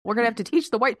We're going to have to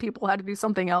teach the white people how to do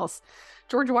something else.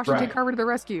 George Washington Right. Carver to the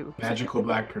rescue. Magical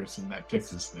black person that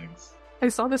fixes things. I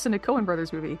saw this in a Coen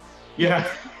Brothers movie. Yeah,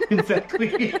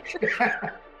 exactly.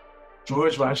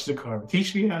 George Washington Carver.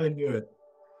 Teach me how to do it.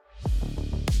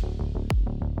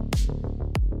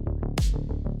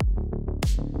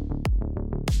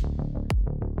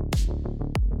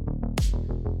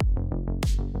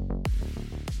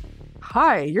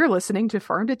 Hi, you're listening to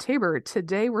Farm to Tabor.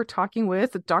 Today we're talking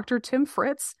with Dr. Tim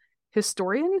Fritz,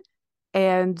 historian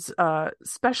and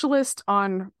specialist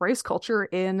on rice culture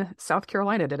in South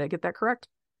Carolina. Did I get that correct?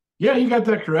 Yeah, you got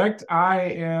that correct. I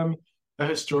am a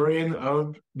historian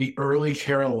of the early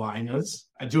Carolinas.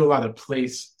 I do a lot of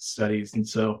place studies, and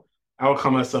so I will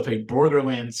call myself a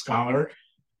borderland scholar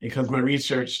because my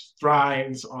research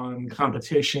thrives on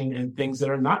competition and things that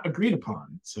are not agreed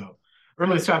upon. So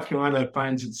early South Carolina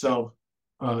finds itself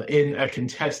in a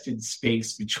contested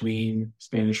space between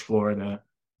Spanish Florida,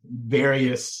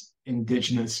 various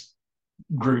indigenous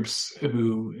groups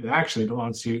who it actually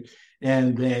belongs to,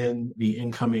 and then the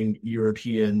incoming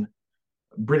European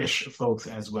British folks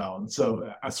as well. And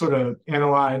so I sort of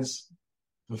analyze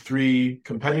the three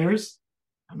competitors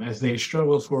as they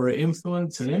struggle for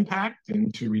influence and impact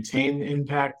and to retain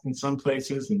impact in some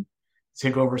places and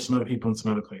take over some other people in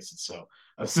some other places. So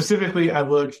specifically, I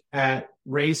look at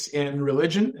race and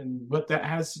religion and what that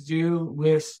has to do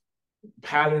with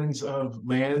patterns of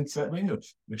land settling,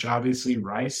 which obviously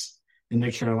rice in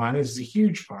the Carolinas is a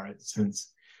huge part,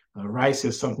 since rice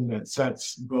is something that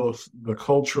sets both the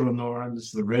cultural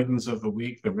norms, the rhythms of the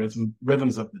week, the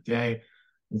rhythms of the day.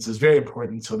 This is very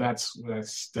important. So that's what I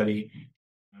study.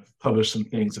 I've published some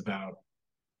things about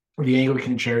the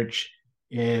Anglican Church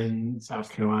in South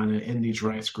Carolina, in these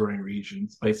rice growing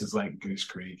regions, places like Goose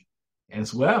Creek,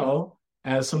 as well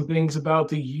as some things about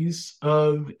the use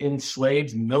of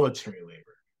enslaved military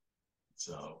labor.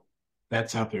 So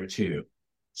that's out there too,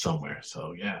 somewhere.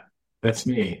 So yeah, that's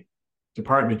me.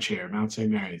 Department chair, Mount St.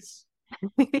 Mary's.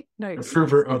 Nice.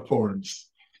 Approver of forms.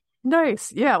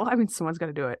 Nice. Yeah, well, I mean, someone's got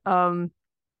to do it.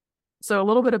 So a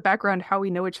little bit of background how we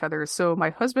know each other. So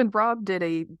my husband Rob did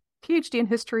a PhD in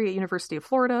history at University of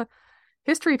Florida.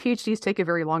 History PhDs take a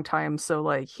very long time. So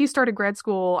like he started grad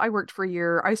school, I worked for a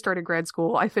year, I started grad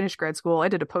school, I finished grad school, I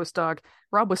did a postdoc.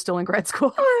 Rob was still in grad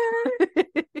school.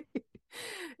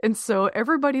 And so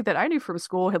everybody that I knew from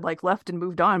school had like left and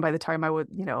moved on by the time I would,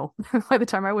 by the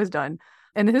time I was done.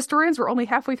 And the historians were only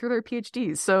halfway through their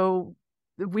PhDs. So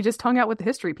we just hung out with the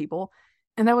history people,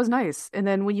 and that was nice. And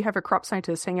then when you have a crop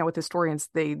scientist hang out with historians,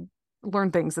 they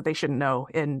learn things that they shouldn't know.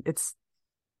 And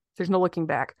there's no looking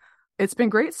back. It's been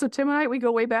great. So Tim and I, we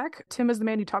go way back. Tim is the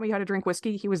man who taught me how to drink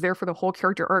whiskey. He was there for the whole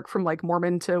character arc from like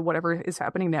Mormon to whatever is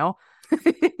happening now.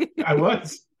 I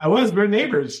was. We're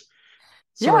neighbors.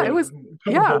 Yeah, it was. A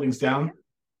couple Yeah. buildings down.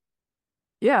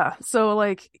 Yeah. So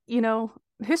like,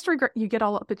 history, you get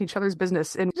all up in each other's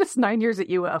business, and just 9 years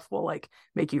at UF will like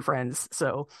make you friends.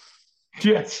 So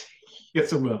Yes.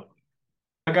 Yes, it will.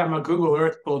 I got my Google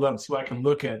Earth pulled up so I can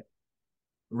look at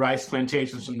rice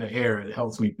plantations from the air. It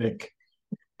helps me think.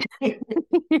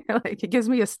 like it gives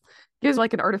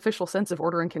like an artificial sense of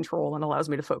order and control and allows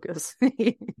me to focus.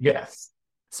 Yes.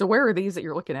 So where are these that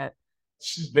you're looking at?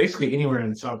 It's just basically anywhere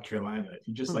in South Carolina. If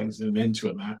you just like zoom into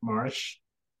a marsh,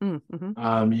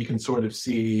 Mm-hmm. you can sort of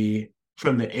see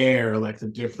from the air like the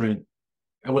different,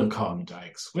 I wouldn't call them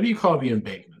dikes. What do you call the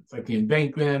embankments? Like the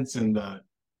embankments and the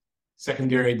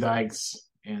secondary dikes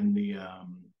and the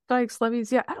Dikes,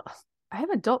 levees. Yeah, I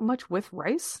haven't dealt much with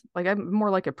rice. Like I'm more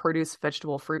like a produce,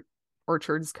 vegetable, fruit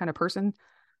orchards kind of person.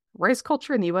 Rice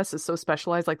culture in the US is so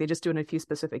specialized, like they just do it in a few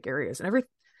specific areas. And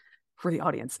for the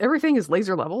audience, everything is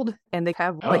laser leveled, and they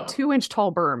have like 2-inch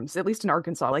tall berms, at least in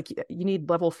Arkansas. Like you need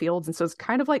level fields. And so it's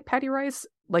kind of like paddy rice,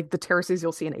 like the terraces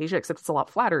you'll see in Asia, except it's a lot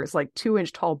flatter. It's like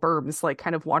 2-inch tall berms, like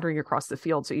kind of wandering across the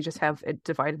field. So you just have it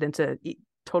divided into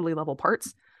totally level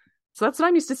parts. So that's what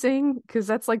I'm used to seeing, because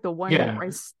that's like the one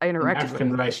rice I interacted with.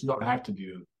 African rice, you don't have to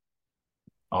do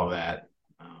all that.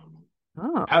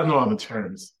 Oh. I don't know all the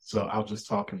terms, so I'll just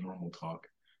talk in normal talk.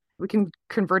 We can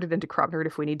convert it into crop nerd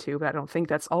if we need to, but I don't think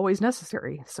that's always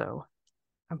necessary. So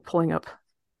I'm pulling up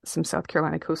some South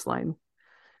Carolina coastline,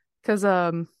 because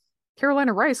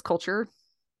Carolina rice culture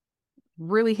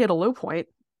really hit a low point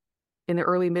in the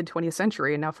early mid 20th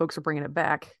century, and now folks are bringing it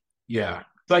back. Yeah.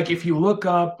 Like if you look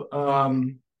up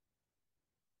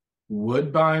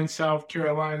Woodbine, South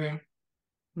Carolina,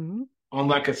 Mm-hmm. on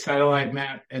like a satellite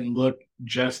map and look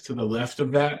just to the left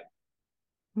of that,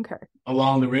 Okay.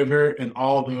 along the river, and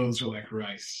all those are like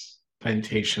rice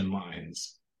plantation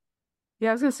lines. Yeah,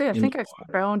 I was gonna say, I in think the I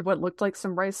water. found what looked like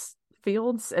some rice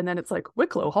fields, and then it's like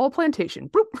Wicklow Hall Plantation.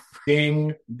 Boop.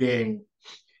 Ding, ding.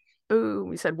 Ooh,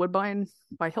 we said Woodbine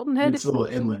by Hilton Head. It's a little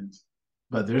inland,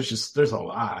 but there's a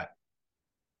lot.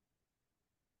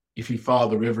 If you follow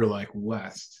the river like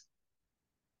west.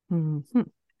 Mm-hmm.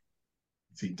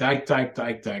 See, dike, dike,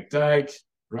 dike, dike, dike,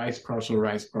 rice parcel,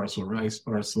 rice parcel, rice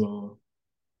parcel.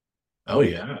 Oh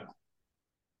yeah.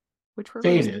 Which river?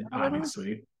 Faded,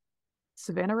 obviously.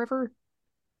 Savannah River?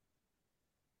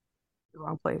 The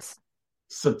wrong place.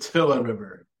 Satilla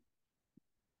River.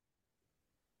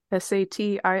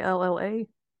 Satilla.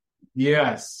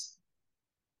 Yes.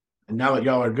 And now that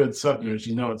y'all are good Southerners,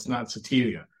 you know it's not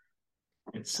Satilia.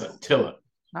 It's Satilla.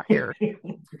 Not here.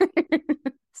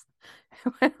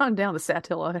 Went on down to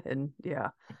Satilla and yeah.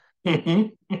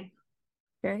 Okay,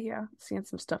 yeah. Seeing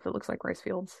some stuff that looks like rice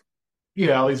fields.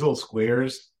 Yeah, all these little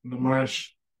squares in the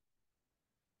marsh.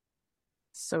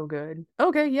 So good.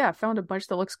 Okay, yeah. Found a bunch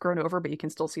that looks grown over, but you can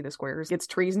still see the squares. It's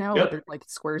trees now, but Yep. there's like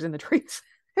squares in the trees.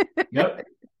 Yep.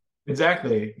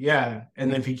 Exactly. Yeah.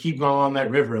 And if you keep going on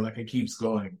that river, like it keeps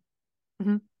going.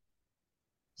 Mm-hmm.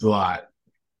 It's a lot.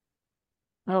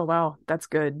 Oh wow, that's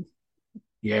good.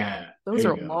 Yeah. Those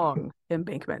there are you go. long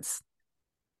embankments.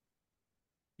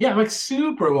 Yeah, like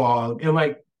super long and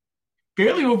like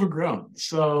fairly overgrown.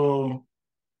 So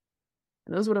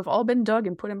And those would have all been dug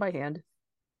and put in by hand.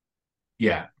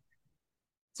 yeah.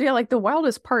 So yeah, like the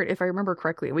wildest part, if I remember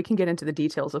correctly, we can get into the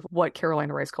details of what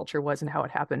Carolina rice culture was and how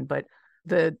it happened, but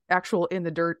the actual in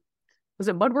the dirt, was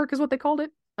it mud work is what they called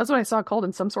it? That's what I saw called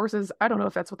in some sources. I don't know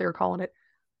if that's what they were calling it.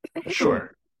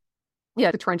 Sure.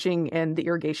 Yeah, the trenching and the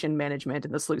irrigation management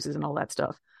and the sluices and all that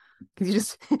stuff. Because you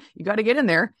just you got to get in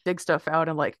there, dig stuff out,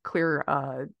 and like clear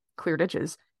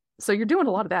ditches. So you're doing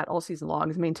a lot of that all season long,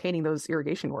 is maintaining those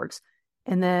irrigation works.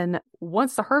 And then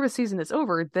once the harvest season is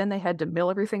over, then they had to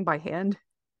mill everything by hand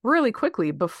really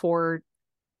quickly before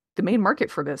the main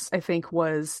market for this, I think,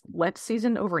 was Lent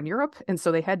season over in Europe. And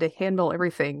so they had to hand mill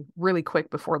everything really quick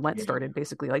before Lent started,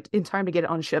 basically, like in time to get it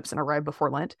on ships and arrive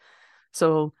before Lent.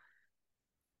 So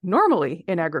normally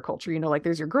in agriculture, like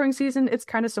there's your growing season, it's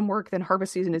kind of some work, then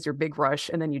harvest season is your big rush,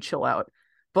 and then you chill out.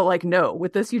 But like, no,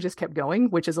 with this, you just kept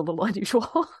going, which is a little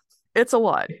unusual. It's a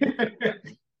lot.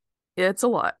 It's a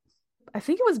lot. I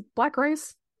think it was Black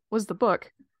Rice was the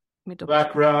book.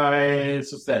 Black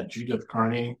Rice, what's that? Judith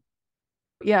Carney.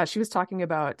 Yeah, she was talking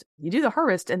about you do the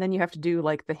harvest and then you have to do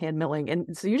like the hand milling.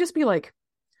 And so you just be like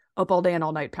up all day and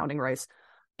all night pounding rice.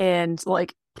 And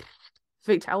like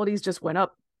fatalities just went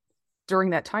up during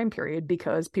that time period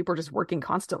because people are just working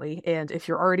constantly. And if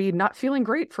you're already not feeling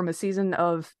great from a season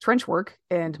of trench work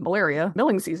and malaria,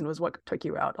 milling season was what took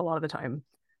you out a lot of the time,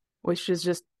 which is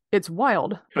just, it's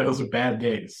wild. Those are bad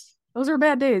days. Those are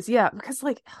bad days. Yeah. Because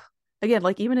like, again,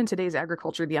 like even in today's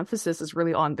agriculture, the emphasis is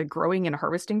really on the growing and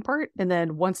harvesting part. And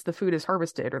then once the food is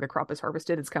harvested or the crop is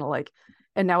harvested, it's kind of like,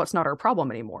 and now it's not our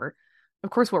problem anymore. Of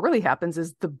course, what really happens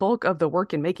is the bulk of the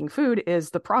work in making food is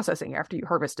the processing after you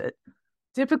harvest it.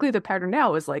 Typically, the pattern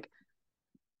now is like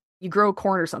you grow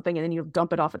corn or something and then you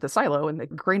dump it off at the silo and the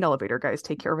grain elevator guys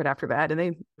take care of it after that. And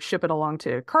they ship it along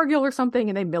to Cargill or something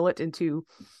and they mill it into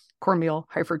cornmeal,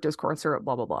 high fructose corn syrup,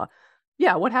 blah, blah, blah.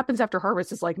 Yeah, what happens after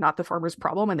harvest is like not the farmer's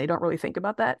problem and they don't really think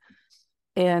about that.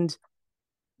 And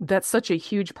that's such a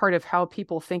huge part of how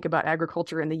people think about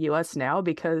agriculture in the US now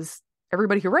because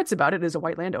everybody who writes about it is a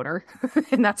white landowner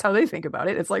and that's how they think about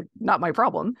it. It's like not my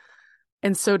problem.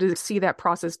 And so to see that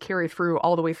process carry through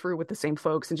all the way through with the same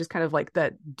folks and just kind of like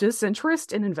that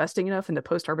disinterest in investing enough into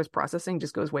post-harvest processing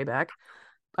just goes way back.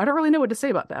 I don't really know what to say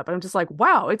about that, but I'm just like,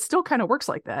 wow, it still kind of works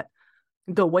like that.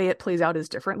 The way it plays out is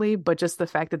differently, but just the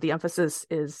fact that the emphasis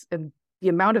is and the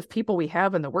amount of people we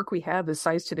have and the work we have is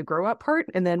sized to the grow up part.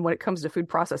 And then when it comes to food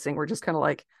processing, we're just kind of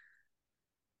like,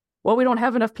 well, we don't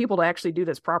have enough people to actually do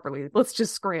this properly. Let's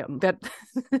just scram. That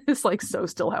is like so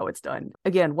still how it's done.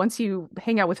 Again, once you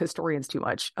hang out with historians too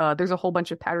much, there's a whole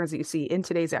bunch of patterns that you see in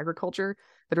today's agriculture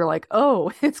that are like,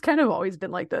 oh, it's kind of always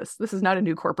been like this. This is not a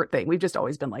new corporate thing. We've just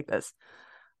always been like this.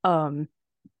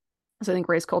 So I think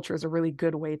race culture is a really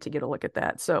good way to get a look at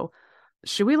that. So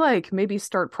should we like maybe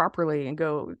start properly and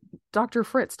go, Dr.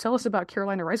 Fritz, tell us about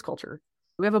Carolina rice culture?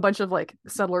 We have a bunch of like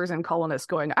settlers and colonists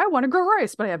going, I want to grow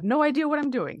rice, but I have no idea what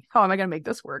I'm doing. How am I going to make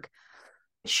this work?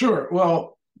 Sure.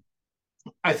 Well,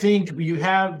 I think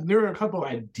there are a couple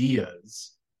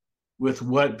ideas with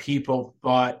what people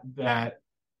thought that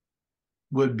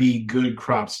would be good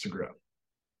crops to grow,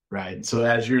 right? So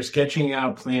as you're sketching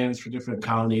out plans for different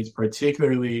colonies,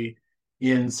 particularly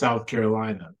in South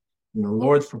Carolina,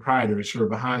 Lord's proprietors who are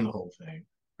behind the whole thing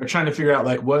are trying to figure out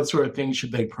like what sort of things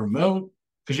should they promote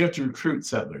because you have to recruit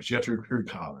settlers, you have to recruit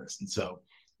colonists. And so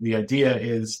The idea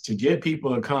is to get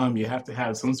people to come, you have to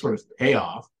have some sort of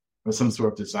payoff or some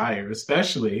sort of desire,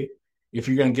 especially if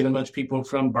you're going to get a bunch of people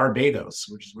from Barbados,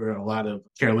 which is where a lot of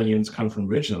Carolinians come from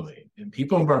originally. And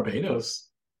people in Barbados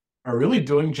are really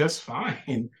doing just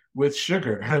fine with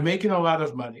sugar and making a lot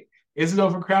of money. Is it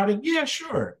overcrowded? Yeah,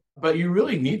 sure. But you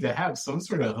really need to have some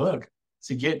sort of hook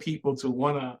to get people to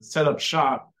want to set up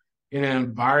shop in an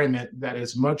environment that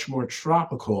is much more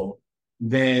tropical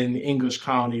than English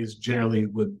colonies generally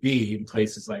would be in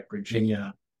places like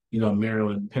Virginia,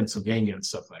 Maryland, Pennsylvania, and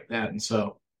stuff like that. And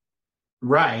so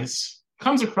rice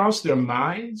comes across their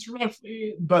minds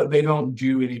roughly, but they don't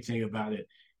do anything about it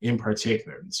in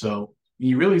particular. And so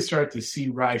you really start to see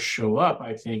rice show up,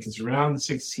 I think, is around the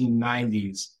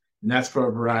 1690s, and that's for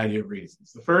a variety of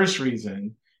reasons. The first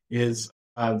reason is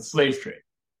the slave trade.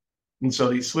 And so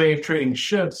these slave trading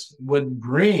ships would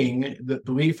bring, the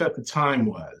belief at the time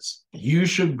was, you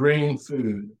should bring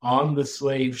food on the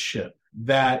slave ship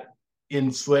that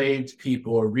enslaved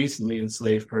people or recently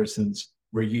enslaved persons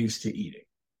were used to eating.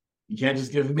 You can't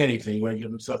just give them anything. You want to give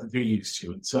them stuff that they're used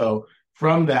to. And so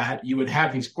from that, you would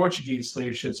have these Portuguese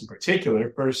slave ships in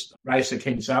particular. First rice that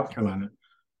came to South Carolina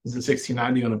was in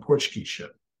 1690 on a Portuguese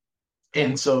ship.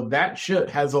 And so that ship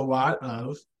has a lot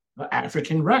of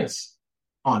African rice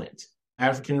on it.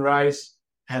 African rice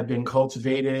had been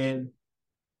cultivated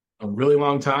a really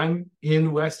long time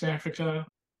in West Africa,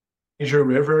 Niger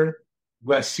River,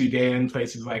 West Sudan,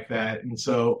 places like that. And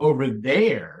so over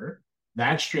there,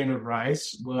 that strain of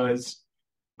rice was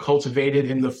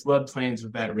cultivated in the floodplains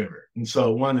of that river. And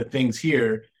so one of the things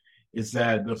here is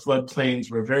that the floodplains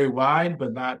were very wide,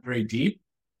 but not very deep.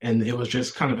 And it was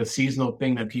just kind of a seasonal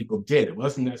thing that people did. It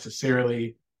wasn't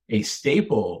necessarily a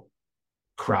staple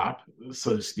crop,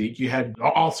 so to speak. You had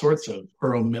all sorts of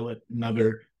pearl millet and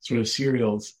other sort of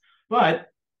cereals,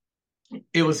 but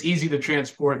it was easy to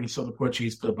transport. And so the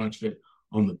Portuguese put a bunch of it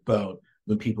on the boat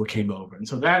when people came over. And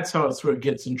so that's how it sort of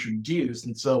gets introduced.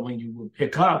 And so when you would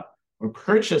pick up or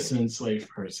purchase an enslaved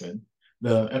person,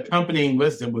 the accompanying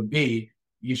wisdom would be,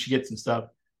 you should get some stuff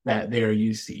that they are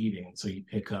used to eating. So you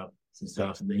pick up some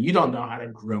stuff, and then you don't know how to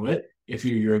grow it. If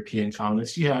you're a European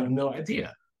colonist, you have no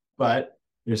idea. But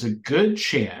there's a good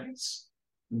chance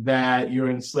that your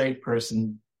enslaved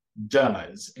person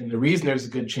does. And the reason there's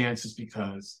a good chance is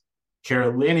because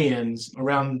Carolinians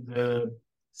around the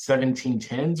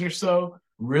 1710s or so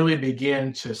really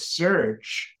began to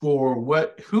search for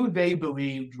who they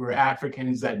believed were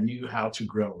Africans that knew how to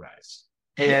grow rice.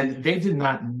 And they did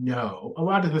not know. A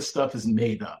lot of this stuff is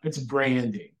made up. It's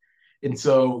branding. And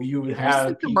so you would have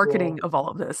like the marketing of all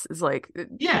of this is like,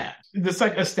 yeah, it's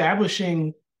like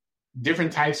establishing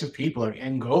different types of people. Like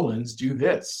Angolans do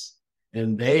this,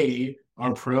 and they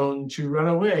are prone to run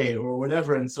away or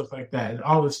whatever and stuff like that. And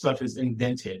all this stuff is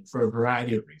invented for a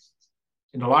variety of reasons.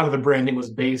 And a lot of the branding was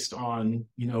based on,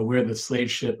 where the slave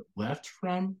ship left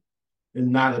from,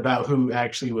 and not about who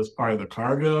actually was part of the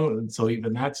cargo. And so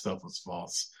even that stuff was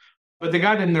false. But they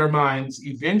got in their minds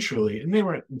eventually, and they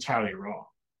weren't entirely wrong,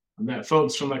 that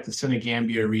folks from like the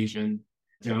Senegambia region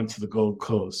down to the Gold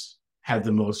Coast had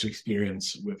the most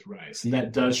experience with rice. And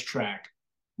that does track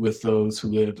with those who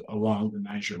lived along the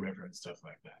Niger River and stuff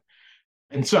like that.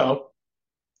 And so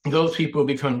those people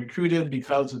become recruited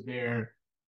because of their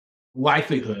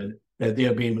likelihood that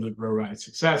they'll be able to grow rice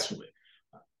successfully.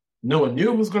 No one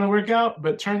knew it was going to work out,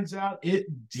 but turns out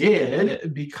it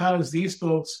did, because these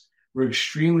folks were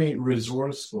extremely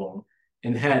resourceful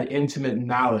and had intimate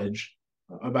knowledge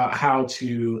about how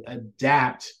to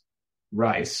adapt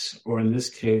rice, or in this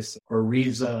case,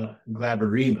 Oryza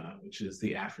glaberrima, which is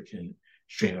the African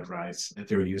strain of rice that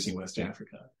they were using in West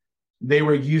Africa. They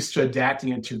were used to adapting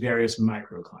it to various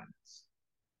microclimates.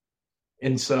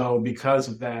 And so because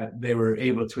of that, they were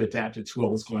able to adapt it to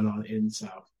what was going on in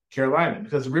South Carolina,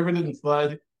 because the river didn't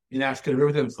flood in Africa. The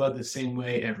river didn't flood the same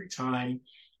way every time.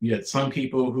 You had some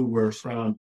people who were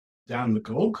from down the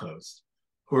Gold Coast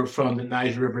who were from the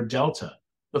Niger River Delta.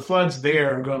 The floods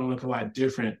there are going to look a lot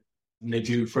different than they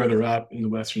do further up in the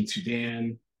Western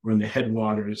Sudan or in the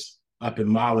headwaters up in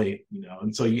Mali,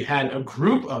 And so you had a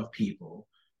group of people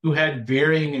who had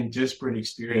varying and disparate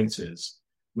experiences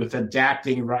with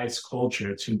adapting rice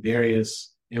culture to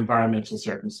various environmental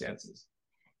circumstances.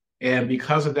 And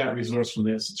because of that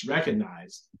resourcefulness, it's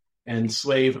recognized, and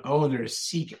slave owners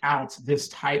seek out this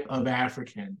type of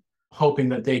African, hoping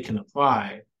that they can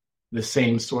apply the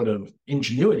same sort of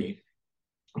ingenuity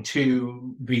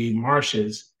to the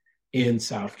marshes in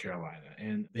South Carolina.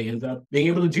 And they end up being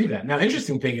able to do that. Now,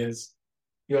 interesting thing is,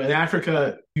 in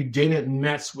Africa, you didn't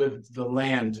mess with the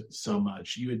land so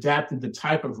much. You adapted the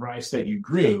type of rice that you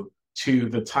grew to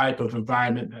the type of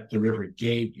environment that the river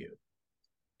gave you.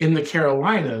 In the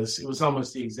Carolinas, it was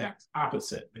almost the exact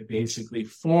opposite. They basically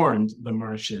formed the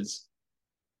marshes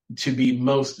to be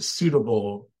most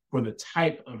suitable for the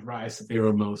type of rice that they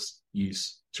were most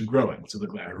used to growing, so the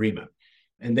Gladirema.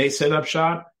 And they set up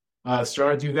shop,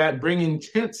 started to do that, bring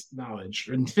intense knowledge,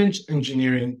 intense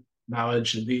engineering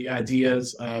knowledge, the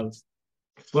ideas of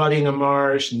flooding a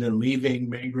marsh and then leaving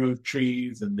mangrove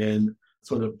trees and then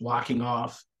sort of blocking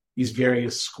off these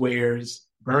various squares,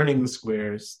 burning the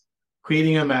squares,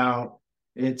 cleaning them out.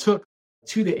 And it took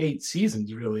 2 to 8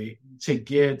 seasons really to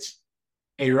get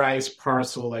a rice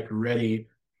parcel like ready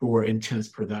for intense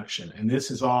production. And this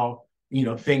is all,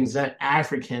 things that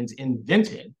Africans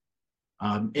invented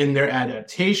in their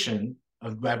adaptation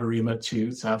of Gladirema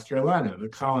to South Carolina. The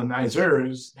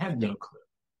colonizers had no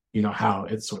clue, how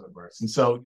it sort of works. And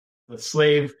so the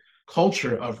slave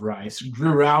culture of rice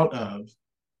grew out of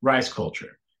rice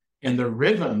culture. And the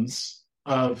rhythms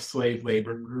of slave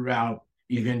labor grew out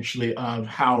eventually of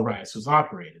how rice was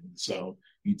operated. And so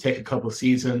you take a couple of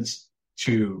seasons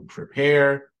to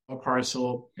prepare a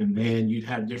parcel, and then you'd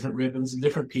have different rhythms and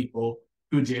different people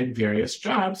who did various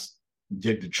jobs,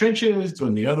 dig the trenches,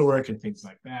 doing the other work and things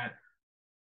like that.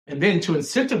 And then to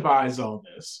incentivize all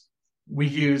this, we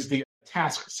use the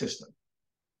task system,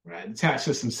 right? The task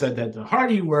system said that the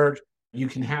harder you work, you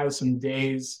can have some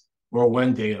days, or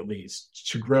one day at least,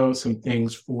 to grow some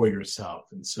things for yourself.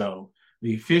 And so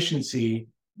the efficiency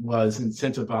was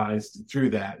incentivized through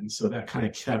that. And so that kind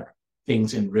of kept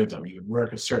things in rhythm. You would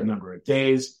work a certain number of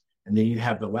days, and then you'd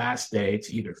have the last day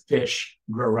to either fish,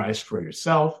 grow rice for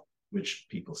yourself, which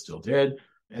people still did,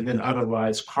 and then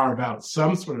otherwise carve out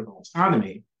some sort of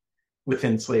autonomy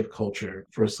within slave culture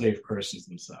for slave persons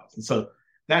themselves. And so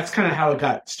that's kind of how it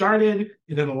got started.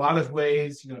 And in a lot of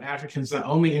ways, Africans not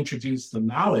only introduced the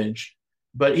knowledge,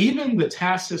 but even the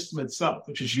task system itself,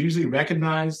 which is usually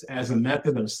recognized as a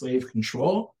method of slave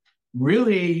control,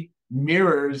 really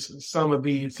mirrors some of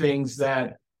the things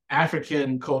that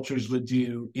African cultures would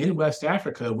do in West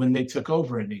Africa when they took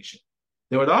over a nation.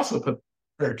 They would also put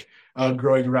work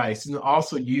growing rice and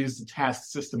also use the task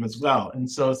system as well.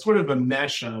 And so it's sort of a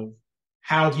mesh of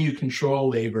how do you control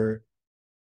labor?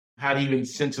 How do you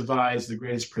incentivize the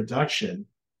greatest production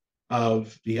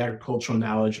of the agricultural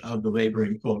knowledge of the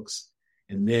laboring folks?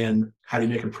 And then how do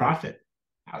you make a profit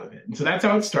out of it? And so that's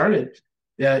how it started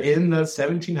in the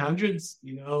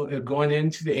 1700s, going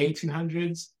into the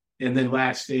 1800s, and then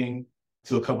lasting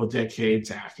to a couple of decades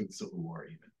after the Civil War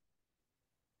even.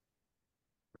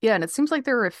 Yeah, and it seems like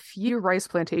there are a few rice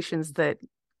plantations that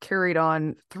carried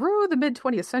on through the mid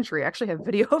 20th century. I actually have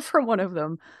video from one of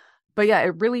them. But yeah,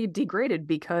 it really degraded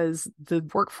because the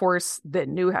workforce that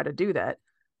knew how to do that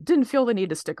didn't feel the need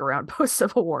to stick around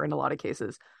post-Civil War in a lot of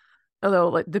cases. Although,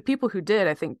 like, the people who did,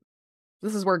 I think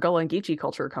this is where Gullah and Geechee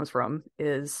culture comes from,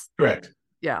 is correct.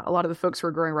 Yeah, a lot of the folks who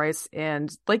are growing rice,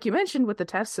 and like you mentioned with the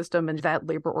task system and that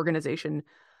labor organization.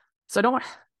 So I don't want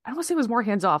to say it was more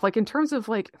hands-off. Like in terms of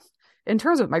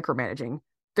micromanaging,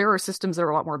 there are systems that are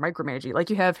a lot more micromanaging.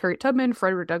 Like you have Harriet Tubman,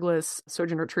 Frederick Douglass,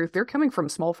 Sojourner Truth. They're coming from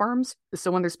small farms.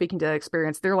 So when they're speaking to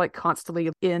experience, they're like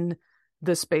constantly in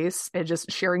the space and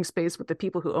just sharing space with the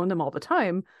people who own them all the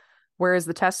time. Whereas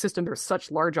the task system, there's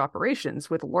such large operations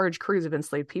with large crews of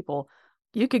enslaved people.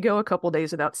 You could go a couple of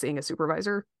days without seeing a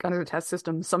supervisor under the task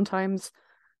system sometimes.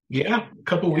 Yeah, a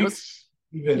couple of weeks.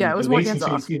 It was more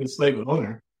hands-off. See the slave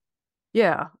owner.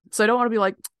 Yeah. So I don't want to be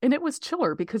like, and it was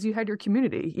chiller because you had your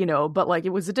community, but like it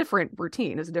was a different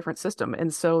routine, it's a different system.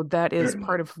 And so that is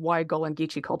part of why Gullah and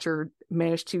Geechee culture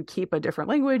managed to keep a different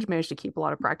language, managed to keep a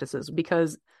lot of practices,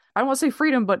 because I don't want to say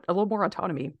freedom, but a little more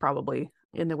autonomy probably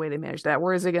in the way they managed that.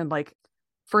 Whereas again, like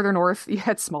further north, you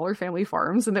had smaller family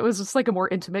farms, and it was just like a more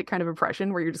intimate kind of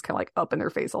impression where you're just kind of like up in their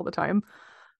face all the time.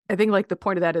 I think like the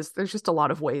point of that is there's just a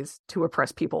lot of ways to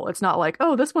oppress people. It's not like,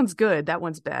 oh, this one's good, that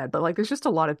one's bad, but like there's just a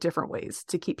lot of different ways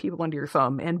to keep people under your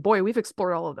thumb. And boy, we've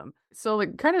explored all of them. So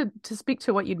like kind of to speak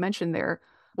to what you'd mentioned there,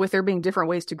 with there being different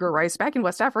ways to grow rice back in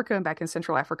West Africa and back in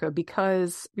Central Africa,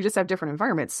 because you just have different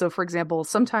environments. So for example,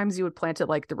 sometimes you would plant it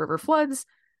like the river floods,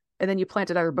 and then you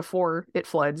plant it either before it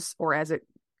floods or as it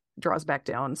draws back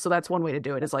down. So that's one way to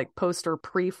do it, is like post or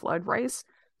pre-flood rice.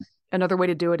 Another way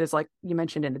to do it is like you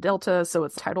mentioned in the Delta. So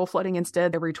it's tidal flooding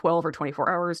instead. Every 12 or 24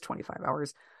 hours, 25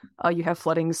 hours, you have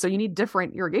flooding. So you need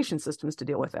different irrigation systems to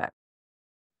deal with that.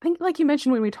 I think like you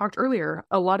mentioned when we talked earlier,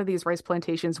 a lot of these rice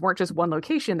plantations weren't just one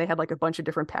location. They had like a bunch of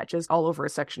different patches all over a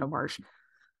section of marsh.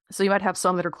 So you might have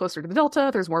some that are closer to the Delta.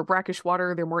 There's more brackish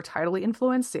water. They're more tidally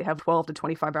influenced. They have 12 to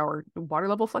 25 hour water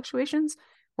level fluctuations,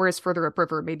 whereas further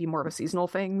upriver, it may be more of a seasonal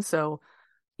thing. So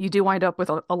you do wind up with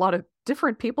a lot of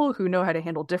different people who know how to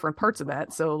handle different parts of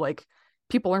that. So like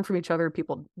people learn from each other,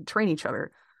 people train each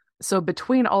other. So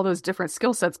between all those different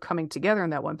skill sets coming together in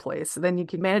that one place, then you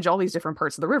can manage all these different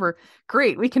parts of the river.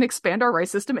 Great, we can expand our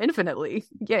rice system infinitely.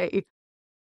 Yay.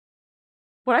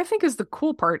 What I think is the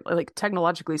cool part, like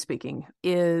technologically speaking,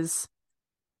 is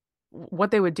what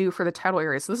they would do for the tidal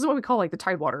areas. So this is what we call like the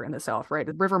tidewater in the South, right?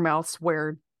 The river mouths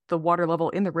where the water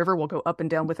level in the river will go up and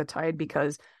down with the tide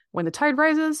because when the tide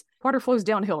rises, water flows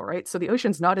downhill, right? So the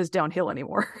ocean's not as downhill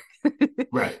anymore.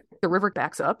 Right. The river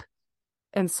backs up.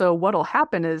 And so what'll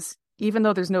happen is even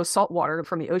though there's no salt water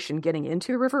from the ocean getting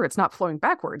into the river, it's not flowing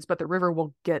backwards, but the river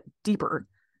will get deeper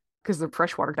because the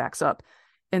fresh water backs up.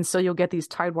 And so you'll get these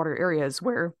tidewater areas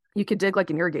where you could dig like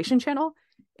an irrigation channel,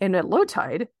 and at low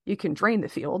tide, you can drain the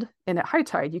field, and at high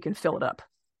tide, you can fill it up.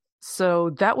 So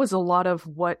that was a lot of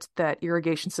what that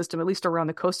irrigation system, at least around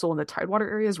the coastal and the tidewater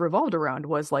areas, revolved around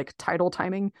was like tidal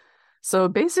timing. So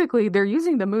basically, they're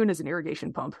using the moon as an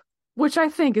irrigation pump, which I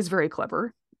think is very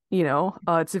clever.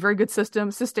 It's a very good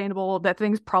system, sustainable. That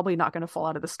thing's probably not going to fall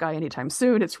out of the sky anytime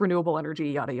soon. It's renewable energy,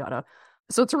 yada, yada.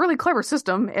 So it's a really clever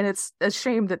system, and it's a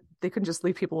shame that they couldn't just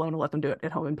leave people alone and let them do it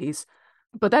at home in peace.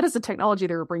 But that is the technology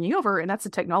they were bringing over, and that's the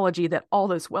technology that all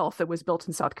this wealth that was built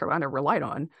in South Carolina relied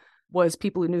on, was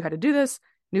people who knew how to do this,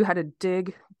 knew how to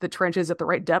dig the trenches at the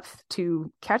right depth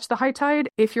to catch the high tide.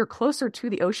 If you're closer to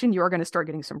the ocean, you are going to start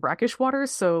getting some brackish water.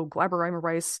 So Glaberrima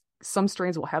rice, some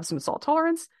strains will have some salt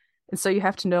tolerance. And so you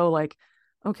have to know, like,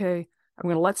 okay, I'm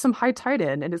going to let some high tide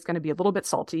in, and it's going to be a little bit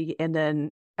salty. And then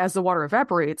as the water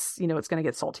evaporates, it's going to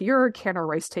get saltier. Can our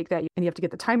rice take that? And you have to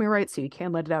get the timing right so you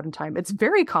can let it out in time. It's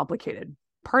very complicated.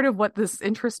 Part of what this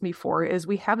interests me for is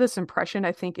we have this impression,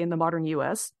 I think, in the modern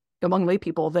US among lay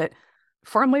people that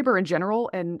farm labor in general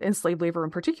and enslaved labor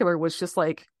in particular was just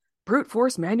like brute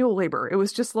force manual labor. It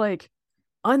was just like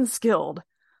unskilled,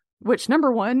 which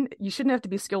number one, you shouldn't have to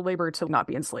be skilled labor to not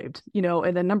be enslaved,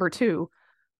 and then number two,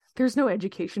 there's no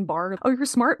education bar. Oh, you're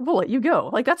smart? We'll let you go.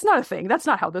 Like, that's not a thing. That's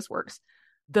not how this works.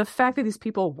 The fact that these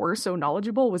people were so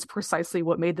knowledgeable was precisely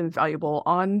what made them valuable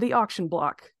on the auction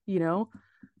block,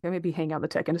 I maybe hang out in the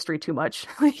tech industry too much.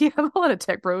 You have a lot of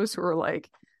tech bros who are like,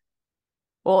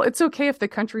 well, it's okay if the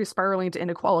country is spiraling into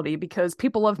inequality because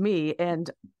people love me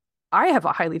and I have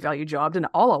a highly valued job and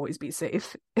I'll always be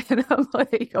safe. And I'm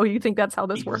like, oh, you think that's how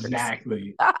this works?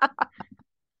 Exactly.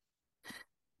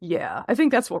 Yeah, I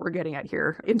think that's what we're getting at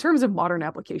here in terms of modern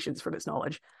applications for this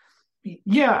knowledge.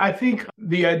 Yeah, I think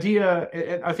the idea,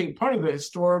 and I think part of the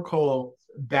historical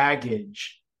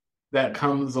baggage that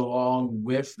comes along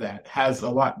with that has a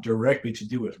lot directly to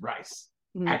do with rice,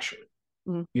 actually.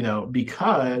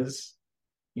 Because,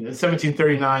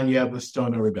 1739, you have the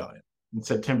Stono Rebellion in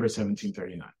September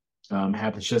 1739,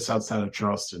 happens just outside of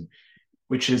Charleston,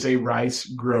 which is a rice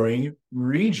growing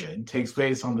region, takes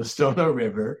place on the Stono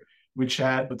River, which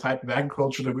had the type of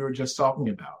agriculture that we were just talking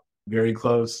about, very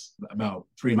close, about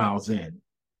 3 miles in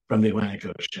from the Atlantic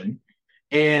Ocean.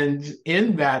 And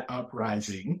in that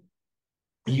uprising,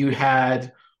 you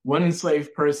had one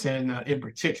enslaved person in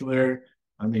particular,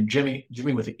 named Jimmy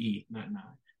with an E, not nine,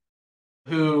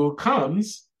 who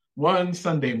comes one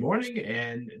Sunday morning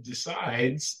and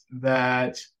decides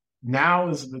that now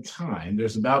is the time.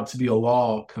 There's about to be a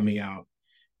law coming out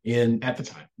at the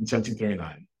time, in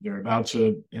 1739. They're about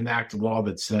to enact a law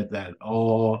that said that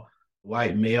all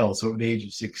white males over the age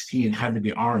of 16 had to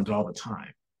be armed all the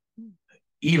time,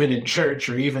 even in church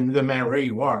or even no matter where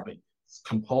you are, but it's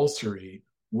compulsory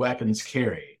weapons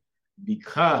carry,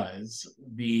 because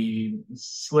the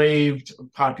enslaved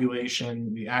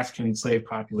population, the African slave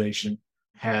population,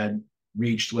 had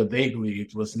reached what they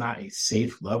believed was not a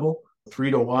safe level.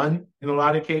 3-1 in a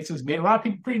lot of cases made a lot of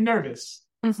people pretty nervous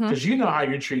because you know how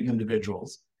you're treating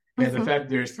individuals. And the fact that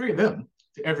there's 3 of them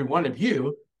to every one of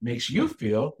you makes you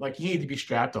feel like you need to be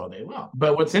strapped all day long.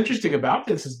 But what's interesting about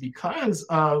this is because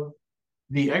of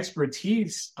the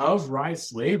expertise of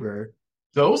rice labor,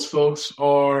 those folks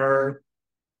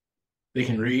they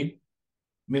can read,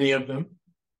 many of them.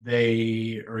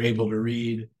 They are able to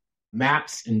read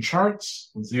maps and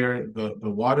charts. They're the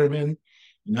watermen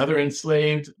and other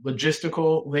enslaved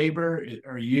logistical labor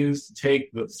are used to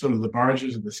take the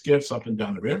barges and the skiffs up and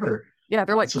down the river. Yeah,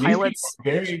 they're like pilots.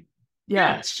 Very,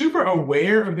 super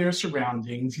aware of their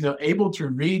surroundings, able to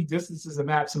read distances and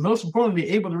maps, and most importantly,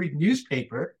 able to read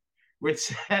newspaper, which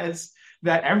says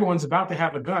that everyone's about to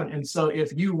have a gun. And so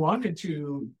if you wanted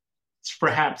to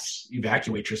perhaps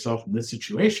evacuate yourself from this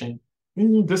situation,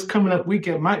 this coming up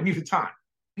weekend might be the time.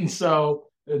 And so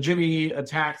Jimmy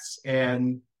attacks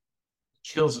and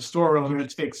kills the store owner,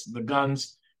 takes the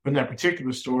guns from that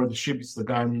particular store, distributes the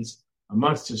guns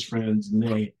amongst his friends, and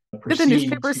they proceed. Did the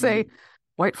newspaper say,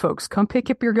 white folks, come pick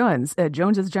up your guns at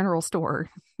Jones's General Store?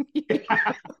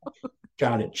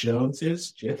 Got it. Jones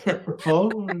is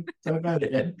general. About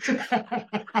it.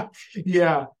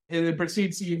 Yeah. And it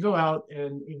proceeds to you go out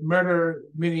and murder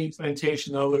many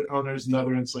plantation owners and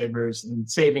other enslavers and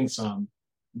saving some.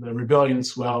 The rebellion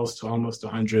swells to almost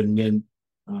 100. And then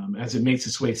as it makes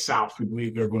its way south, we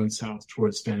believe they're going south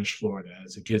towards Spanish Florida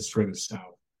as it gets further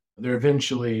south. They're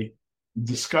eventually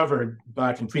discovered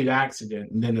by complete accident.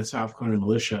 And then the South Carolina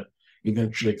militia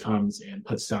eventually comes and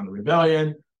puts down the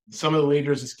rebellion. Some of the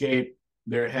leaders escape.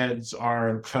 Their heads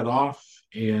are cut off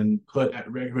and put at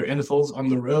regular intervals on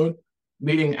the road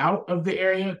leading out of the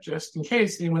area, just in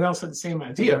case anyone else had the same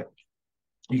idea.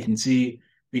 You can see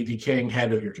the decaying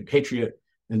head of your compatriot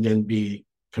and then be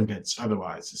convinced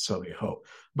otherwise, so they hope.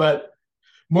 But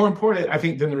more important, I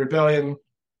think, than the rebellion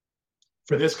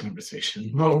for this conversation,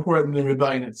 more important than the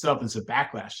rebellion itself is a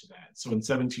backlash to that. So in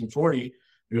 1740,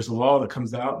 there's a law that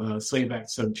comes out, the Slave Act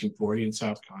 1740 in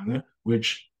South Carolina,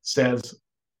 which says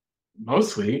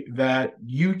mostly that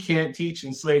you can't teach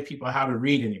enslaved people how to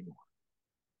read anymore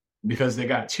because they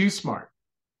got too smart.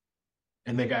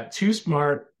 And they got too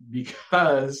smart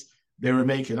because they were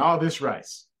making all this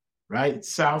rice, right?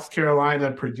 South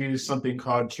Carolina produced something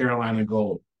called Carolina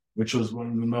Gold, which was one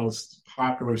of the most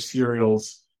popular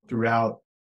cereals throughout,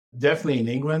 definitely in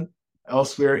England,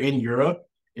 elsewhere in Europe.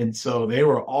 And so they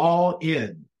were all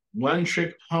in, one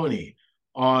trick pony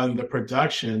on the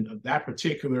production of that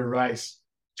particular rice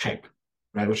type,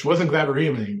 right? Which wasn't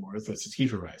Glaberrium anymore. It's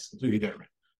sativa rice, completely different.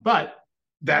 But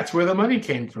that's where the money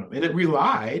came from. And it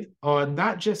relied on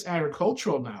not just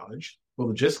agricultural knowledge, but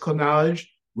logistical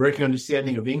knowledge, working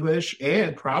understanding of English,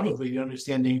 and probably the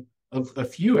understanding of a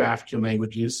few African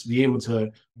languages to be able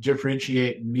to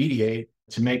differentiate and mediate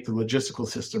to make the logistical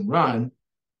system run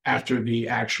after the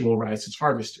actual rice is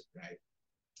harvested, right?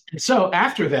 And so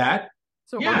after that,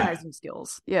 so organizing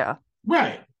skills, yeah.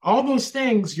 Right. All those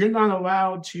things, you're not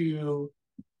allowed to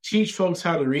teach folks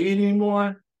how to read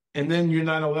anymore. And then you're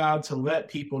not allowed to let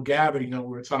people gather.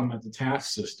 We're talking about the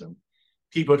task system.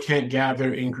 People can't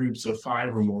gather in groups of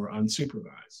 5 or more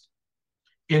unsupervised.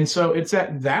 And so it's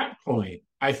at that point,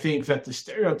 I think, that the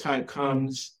stereotype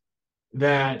comes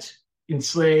that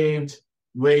enslaved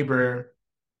labor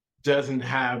doesn't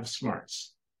have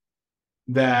smarts,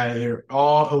 that they're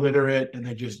all illiterate and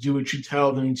they just do what you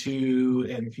tell them to.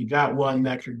 And if you got one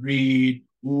that could read,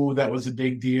 ooh, that was a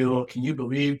big deal. Can you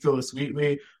believe Phyllis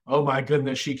Wheatley? Oh my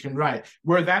goodness, she can write.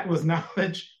 Where that was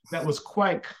knowledge that was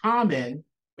quite common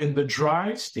in the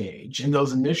dry stage, in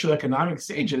those initial economic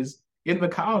stages in the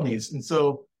colonies. And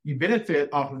so you benefit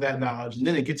off of that knowledge, and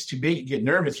then it gets too big, you get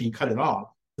nervous, and you cut it off.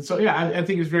 And so, yeah, I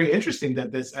think it's very interesting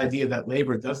that this idea that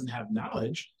labor doesn't have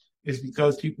knowledge is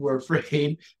because people were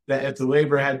afraid that if the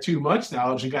labor had too much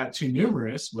knowledge and got too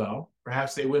numerous, well,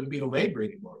 perhaps they wouldn't be the labor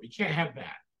anymore. We can't have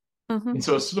that. Mm-hmm. And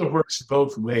so it sort of works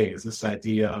both ways, this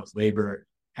idea of labor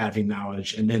having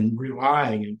knowledge and then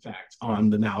relying, in fact, on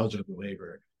the knowledge of the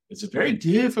labor. It's a very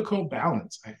difficult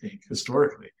balance, I think,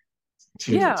 historically,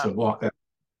 to walk that.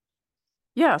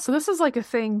 Yeah, so this is like a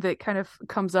thing that kind of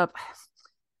comes up.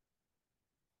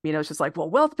 It's just like, well,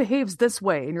 wealth behaves this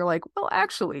way. And you're like, well,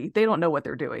 actually, they don't know what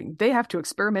they're doing. They have to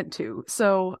experiment too.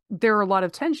 So there are a lot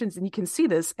of tensions, and you can see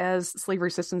this as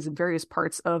slavery systems in various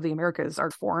parts of the Americas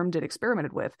are formed and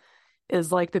experimented with.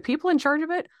 Is like the people in charge of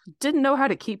it didn't know how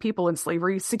to keep people in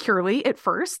slavery securely at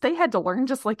first. They had to learn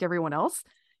just like everyone else.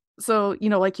 So,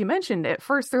 like you mentioned, at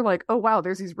first they're like, oh, wow,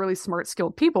 there's these really smart,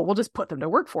 skilled people. We'll just put them to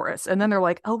work for us. And then they're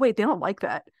like, oh, wait, they don't like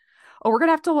that. Oh, we're going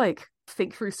to have to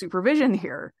think through supervision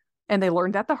here. And they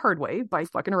learned that the hard way by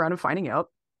fucking around and finding out.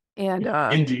 And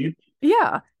indeed.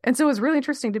 Yeah. And so it was really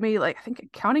interesting to me. I think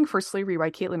Accounting for Slavery by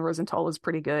Caitlin Rosenthal is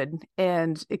pretty good.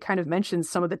 And it kind of mentions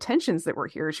some of the tensions that were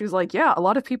here. She was like, yeah, a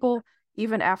lot of people,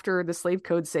 even after the slave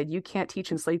code said you can't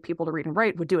teach enslaved people to read and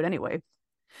write, would do it anyway.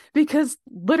 Because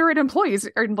literate employees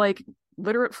are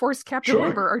literate forced captive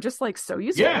labor are just so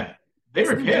useful. Yeah. They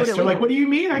were pissed. They're like, what do you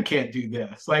mean I can't do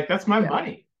this? That's my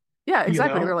money. Yeah,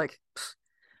 exactly. They're like,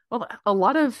 well, a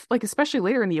lot of especially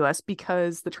later in the US,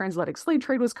 because the transatlantic slave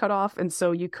trade was cut off. And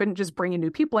so you couldn't just bring in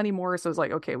new people anymore. So it's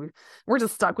like, okay, we're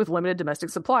just stuck with limited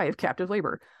domestic supply of captive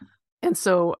labor. And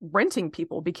so renting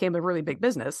people became a really big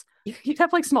business. You'd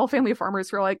have small family farmers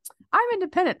who are like, I'm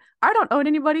independent. I don't own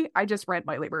anybody. I just rent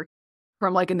my labor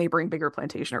from a neighboring bigger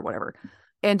plantation or whatever.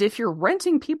 And if you're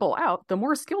renting people out, the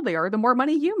more skilled they are, the more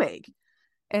money you make.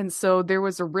 And so there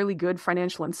was a really good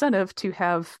financial incentive to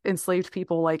have enslaved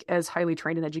people as highly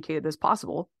trained and educated as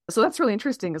possible. So that's really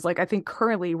interesting is I think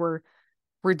currently we're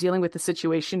dealing with the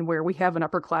situation where we have an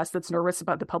upper class that's nervous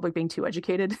about the public being too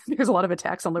educated. There's a lot of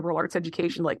attacks on liberal arts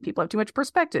education, people have too much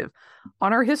perspective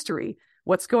on our history,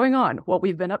 what's going on, what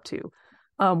we've been up to.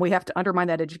 We have to undermine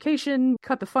that education,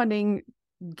 cut the funding,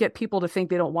 get people to think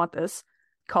they don't want this,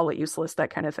 call it useless, that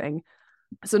kind of thing.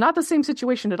 So not the same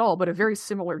situation at all, but a very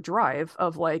similar drive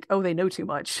of like, oh, they know too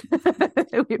much.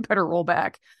 We better roll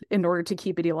back in order to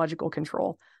keep ideological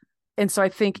control. And so I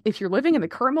think if you're living in the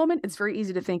current moment, it's very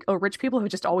easy to think, oh, rich people have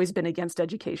just always been against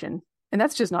education. And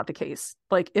that's just not the case.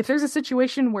 Like, if there's a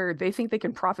situation where they think they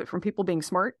can profit from people being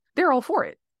smart, they're all for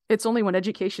it. It's only when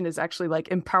education is actually like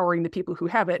empowering the people who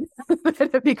have it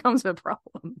that it becomes a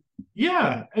problem.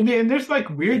 Yeah. I mean, there's like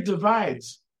weird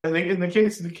divides. I think in the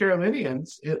case of the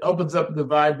Carolinians, it opens up a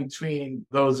divide between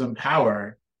those in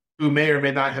power who may or may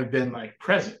not have been like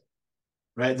present,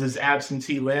 right? There's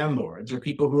absentee landlords or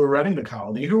people who are running the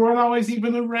colony who aren't always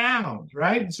even around,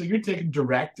 right? And so you're taking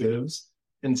directives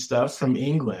and stuff from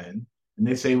England, and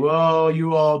they say, well,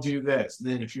 you all do this.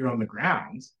 And then if you're on the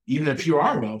ground, even if you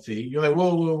are wealthy, you're like,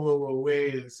 whoa, whoa, whoa, whoa,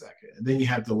 wait a second. And then you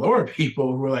have the lower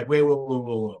people who are like, wait, whoa, whoa,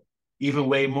 whoa, whoa, even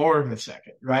way more in a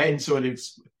second, right? And so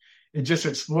it just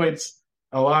exploits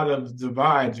a lot of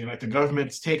divides. You're like, the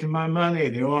government's taking my money.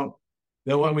 They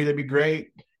want me to be great,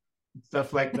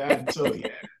 stuff like that. So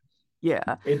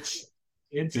Yeah. it's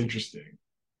interesting.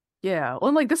 Yeah. Well,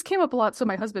 and like this came up a lot. So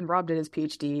my husband Rob did his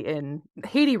PhD in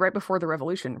Haiti right before the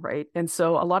revolution, right? And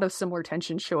so a lot of similar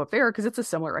tensions show up there because it's a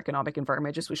similar economic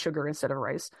environment, just with sugar instead of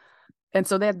rice. And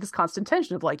so they had this constant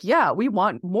tension of like, yeah, we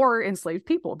want more enslaved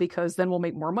people because then we'll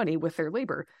make more money with their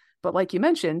labor. But like you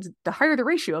mentioned, the higher the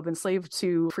ratio of enslaved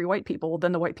to free white people,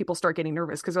 then the white people start getting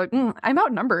nervous because they're like, I'm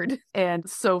outnumbered. And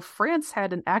so France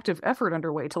had an active effort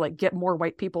underway to like get more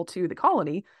white people to the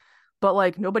colony, but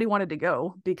like nobody wanted to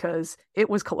go because it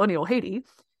was colonial Haiti.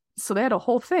 So they had a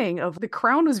whole thing of the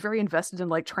crown was very invested in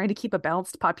like trying to keep a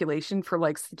balanced population for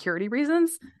like security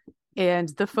reasons. And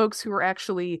the folks who were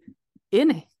actually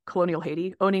in colonial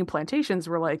Haiti owning plantations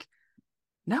were like,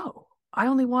 no, I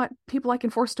only want people I can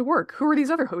force to work. Who are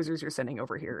these other hosers you're sending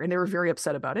over here? And they were very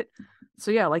upset about it.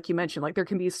 So yeah, like you mentioned, like there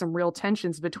can be some real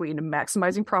tensions between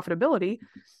maximizing profitability,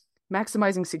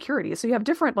 maximizing security. So you have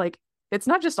different, like, it's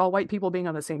not just all white people being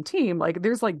on the same team. Like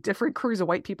there's like different crews of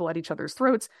white people at each other's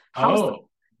throats.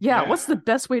 What's the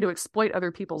best way to exploit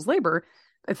other people's labor?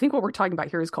 I think what we're talking about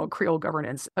here is called Creole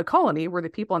governance, a colony where the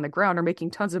people on the ground are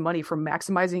making tons of money from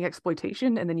maximizing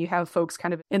exploitation. And then you have folks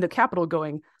kind of in the capital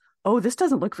going, oh, this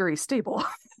doesn't look very stable.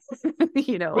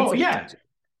 Oh, yeah.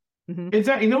 Mm-hmm.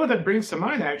 Exactly. You know what that brings to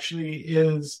mind actually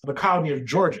is the colony of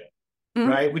Georgia, Mm-hmm.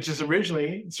 right? Which is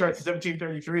originally, it starts in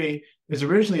 1733, is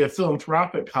originally a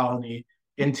philanthropic colony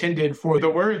intended for the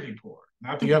worthy poor,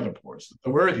 not the other poor, the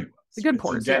worthy ones. The good right?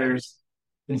 poor. So debtors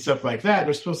and stuff like that.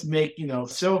 They're supposed to make,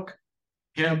 silk,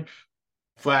 hemp,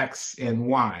 flax, and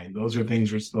wine. Those are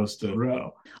things we're supposed to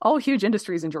grow. All huge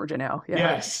industries in Georgia now.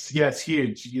 Yeah. Yes,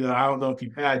 huge. I don't know if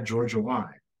you've had Georgia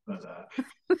wine, but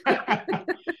a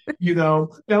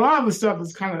lot of the stuff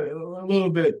is kind of a little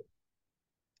bit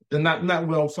not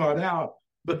well thought out.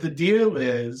 But the deal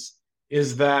is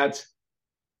that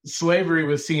slavery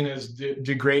was seen as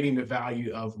degrading the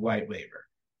value of white labor,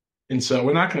 and so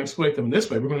we're not going to exploit them this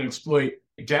way. We're going to exploit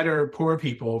debtor poor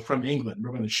people from England.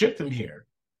 We're going to ship them here,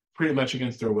 pretty much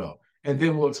against their will, and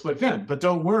then we'll exploit them. But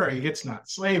don't worry, it's not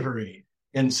slavery.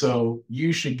 And so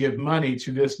you should give money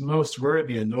to this most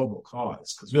worthy and noble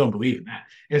cause because we don't believe in that.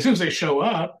 And as soon as they show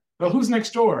up, well, who's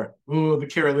next door? Oh, the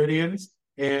Carolinians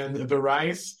and the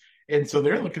rice. And so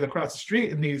they're looking across the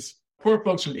street, and these poor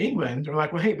folks from England are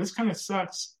like, well, hey, this kind of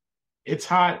sucks. It's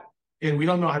hot, and we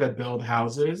don't know how to build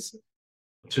houses.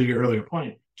 To your earlier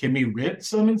point, can we rent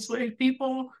some enslaved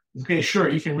people? Okay, sure,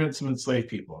 you can rent some enslaved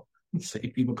people.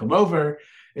 Enslaved people come over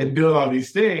and build all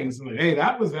these things. I'm like, hey,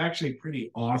 that was actually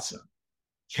pretty awesome.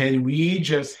 Can we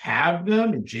just have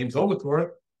them? And James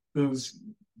Oglethorpe, who's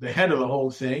the head of the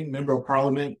whole thing, member of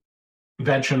parliament,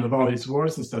 veteran of all these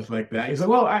wars and stuff like that. He's like,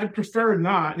 well, I prefer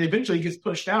not. And eventually he gets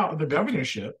pushed out of the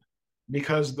governorship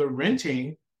because the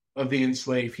renting of the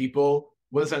enslaved people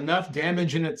was enough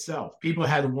damage in itself. People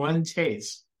had one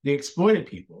taste. The exploited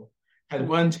people had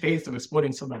one taste of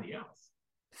exploiting somebody else.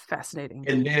 Fascinating.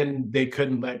 And then they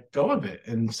couldn't let go of it.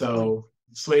 And so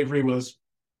slavery was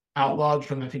outlawed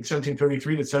from, I think,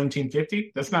 1733 to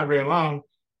 1750. That's not very long.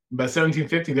 By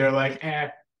 1750, they're like,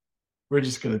 we're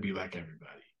just going to be like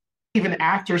everybody. Even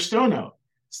after Stono.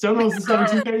 Stono's in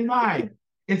 1739.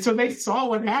 And so they saw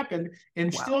what happened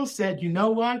and still said, you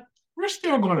know what? We're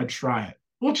still going to try it.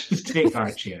 We'll just take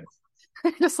our chance.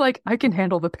 Just like, I can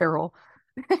handle the peril.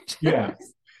 Yeah.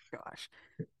 Gosh.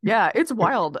 Yeah, it's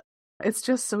wild. It's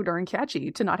just so darn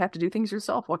catchy to not have to do things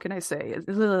yourself. What can I say? It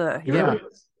really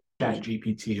is. Chat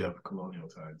GPT of colonial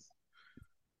times.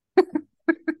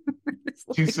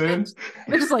 Too soon?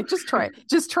 They're just like, just try it.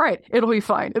 Just try it. It'll be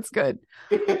fine. It's good.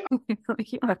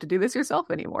 Like, you don't have to do this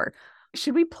yourself anymore.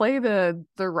 Should we play the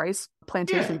rice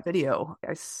plantation Yeah. video?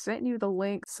 I sent you the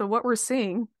link. So what we're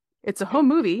seeing, it's a home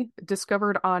movie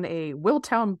discovered on a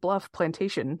Willtown Bluff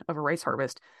plantation of a rice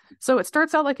harvest. So it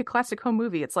starts out like a classic home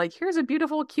movie. It's like, here's a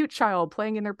beautiful, cute child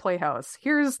playing in their playhouse.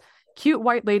 Here's cute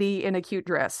white lady in a cute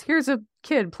dress. Here's a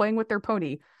kid playing with their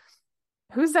pony.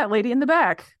 Who's that lady in the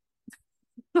back?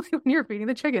 When you're feeding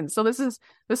the chickens. So this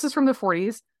is from the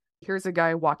 40s. Here's a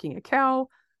guy walking a cow.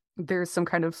 There's some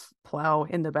kind of plow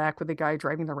in the back with a guy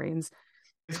driving the reins.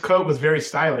 His coat was very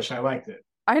stylish. I liked it.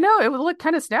 I know, it would look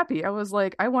kind of snappy. I was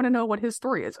like, I want to know what his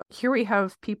story is. Here we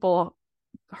have people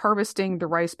harvesting the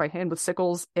rice by hand with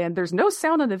sickles, and there's no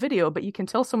sound in the video, but you can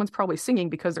tell someone's probably singing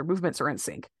because their movements are in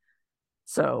sync.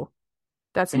 So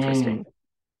that's interesting.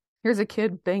 Here's a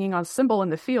kid banging on cymbal in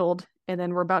the field, and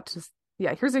then we're about to,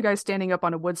 yeah, here's a guy standing up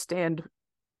on a wood stand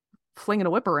flinging a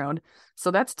whip around.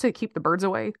 So that's to keep the birds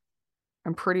away,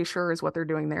 I'm pretty sure is what they're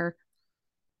doing there.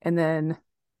 And then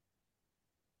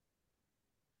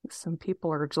some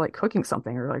people are like cooking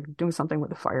something or like doing something with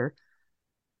the fire,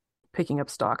 picking up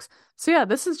stalks. So yeah,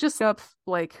 this is just up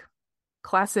like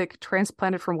classic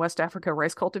transplanted from West Africa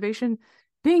rice cultivation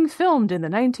being filmed in the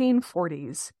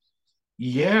 1940s.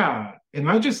 Yeah. And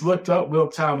I just looked up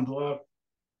Willtown Bluff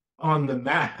on the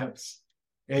maps.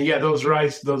 And yeah, those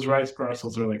rice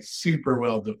parcels are like super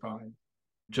well defined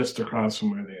just across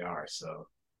from where they are. So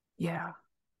Yeah.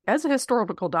 As a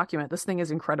historical document, this thing is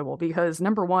incredible because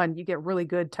number one, you get really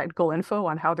good technical info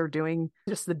on how they're doing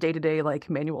just the day-to-day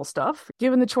like manual stuff.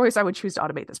 Given the choice, I would choose to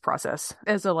automate this process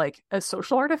as a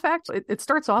social artifact. It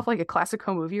starts off like a classic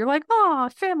home movie. You're like, oh,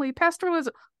 family,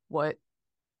 pastoralism. What?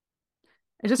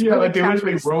 It just yeah, really like they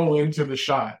literally captures. roll into the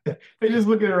shot. They just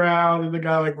looking around and the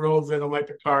guy like rolls in on like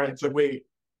the car and it's like, wait,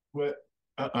 what?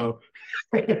 Uh-oh.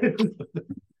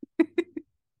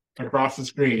 Across the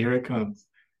screen, here it comes.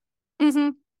 hmm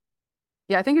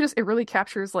Yeah, I think it really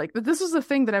captures like this is the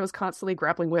thing that I was constantly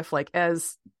grappling with, like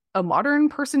as a modern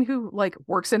person who like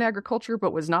works in agriculture,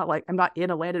 but was not like I'm not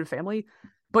in a landed family,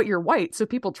 but you're white, so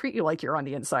people treat you like you're on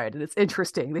the inside, and it's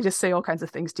interesting. They just say all kinds of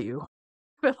things to you,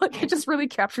 but like it just really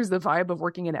captures the vibe of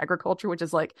working in agriculture, which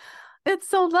is like it's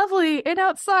so lovely and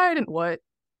outside and what.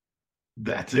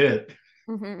 That's it.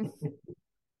 hmm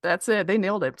That's it. They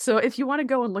nailed it. So if you want to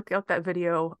go and look up that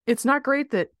video, it's not great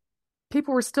that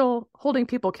people were still holding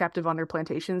people captive on their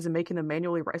plantations and making them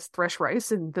manually thresh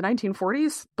rice in the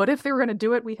 1940s. But if they were going to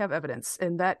do it, we have evidence,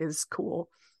 and that is cool.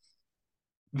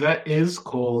 That is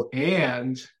cool.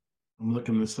 And I'm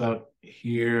looking this up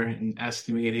here and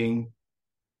estimating.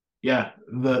 Yeah,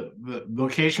 the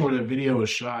location where the video was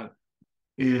shot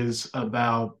is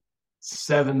about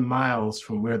 7 miles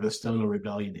from where the Stono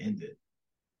Rebellion ended.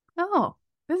 Oh,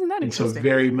 isn't that And so interesting?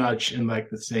 very much in like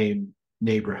the same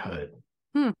neighborhood.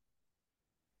 Hmm.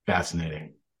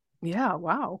 Fascinating. Yeah,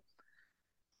 wow.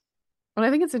 And I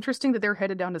think it's interesting that they're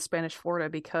headed down to Spanish Florida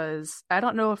because I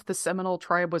don't know if the Seminole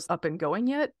tribe was up and going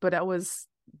yet, but that was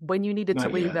when you needed to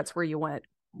Not leave, yet. that's where you went.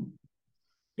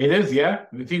 It is, yeah.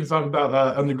 If you talk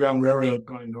about Underground Railroad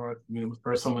going north, I mean, it was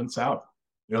first one went south.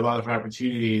 There are a lot of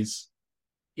opportunities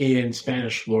in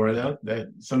Spanish Florida that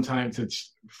sometimes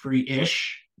it's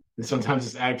free-ish, and sometimes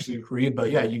it's actually free.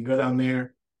 But yeah, you can go down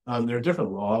there. There are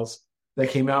different laws that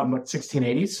came out in the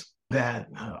 1680s that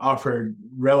offered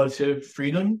relative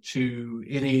freedom to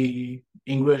any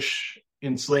English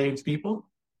enslaved people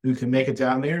who can make it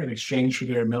down there in exchange for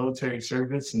their military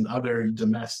service and other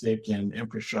domestic and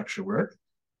infrastructure work.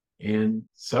 And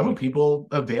several people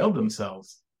availed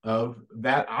themselves of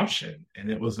that option. And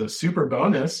it was a super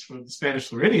bonus for the Spanish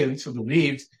Floridians who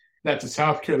believed that the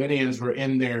South Carolinians were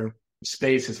in their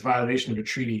space as a violation of a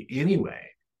treaty anyway.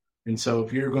 And so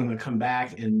if you're going to come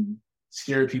back and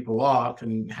scare people off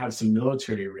and have some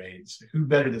military raids, who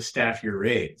better to staff your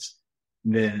raids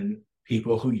than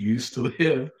people who used to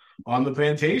live on the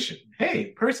plantation? Hey,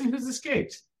 person who's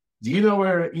escaped. Do you know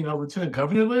where, Lieutenant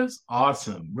Governor lives?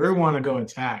 Awesome. We want to go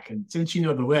attack. And since you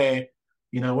know the way,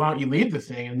 why don't you lead the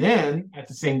thing? And then at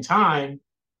the same time,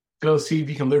 go see if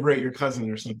you can liberate your cousin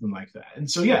or something like that. And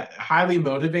so, yeah, highly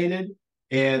motivated.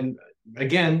 And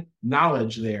again,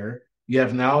 knowledge there. You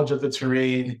have knowledge of the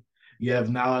terrain. You have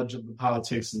knowledge of the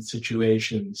politics and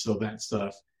situation. So that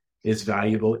stuff is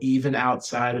valuable, even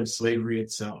outside of slavery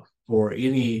itself. For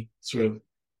any sort of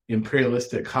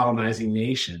imperialistic colonizing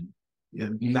nation,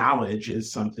 knowledge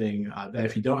is something that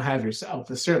if you don't have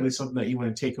yourself, it's certainly something that you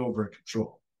want to take over and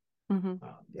control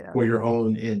Yeah. for your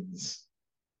own ends.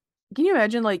 Can you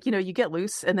imagine, like, you get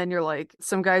loose and then you're like,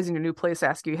 some guys in your new place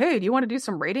ask you, hey, do you want to do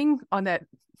some raiding on that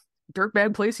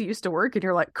dirtbag place you used to work, and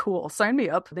you're like, cool, sign me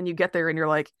up. Then you get there and you're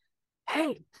like,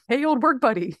 hey, old work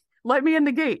buddy, let me in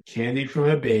the gate. Candy from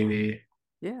a baby.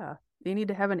 Yeah, you need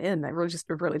to have an in. That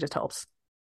really just helps.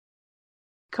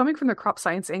 Coming from the crop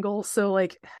science angle, so I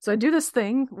do this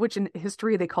thing, which in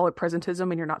history they call it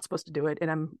presentism, and you're not supposed to do it. And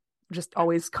I'm just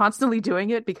always constantly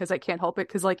doing it because I can't help it.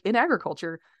 Because like in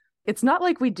agriculture, it's not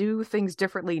like we do things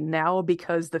differently now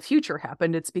because the future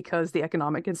happened. It's because the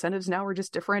economic incentives now are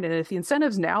just different. And if the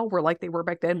incentives now were like they were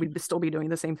back then, we'd still be doing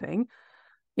the same thing.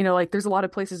 Like there's a lot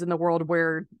of places in the world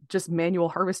where just manual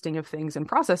harvesting of things and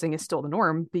processing is still the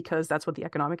norm because that's what the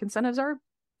economic incentives are.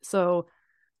 So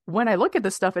when I look at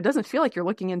this stuff, it doesn't feel like you're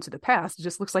looking into the past. It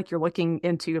just looks like you're looking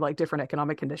into like different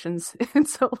economic conditions. And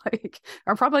so like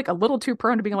I'm probably like a little too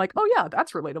prone to being like, oh yeah,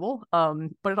 that's relatable.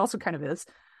 But it also kind of is.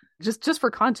 Just for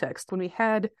context, when we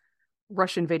had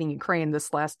Russia invading Ukraine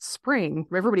this last spring,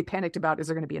 everybody panicked about, is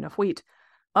there going to be enough wheat?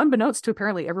 Unbeknownst to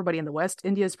apparently everybody in the West,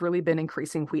 India's really been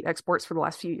increasing wheat exports for the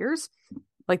last few years.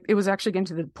 Like it was actually getting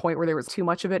to the point where there was too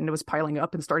much of it and it was piling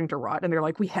up and starting to rot. And they're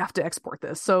like, we have to export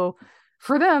this. So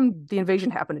for them, the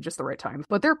invasion happened at just the right time.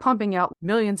 But they're pumping out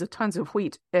millions of tons of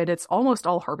wheat, and it's almost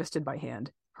all harvested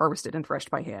and threshed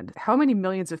by hand. How many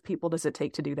millions of people does it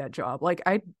take to do that job? Like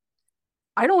I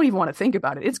don't even want to think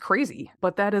about it. It's crazy.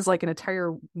 But that is like an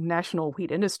entire national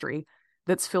wheat industry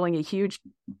that's filling a huge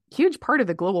part of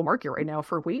the global market right now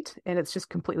for wheat, and it's just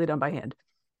completely done by hand.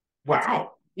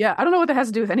 Wow. Yeah, I don't know what that has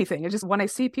to do with anything. It's just when I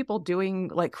see people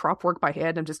doing like crop work by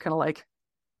hand, I'm just kind of like,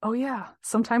 oh yeah,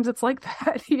 sometimes it's like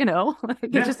that,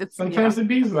 sometimes it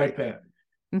be like that.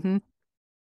 Mm-hmm.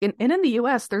 And in the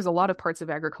US, there's a lot of parts of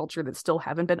agriculture that still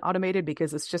haven't been automated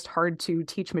because it's just hard to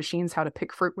teach machines how to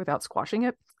pick fruit without squashing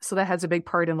it. So that has a big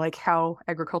part in like how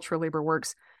agricultural labor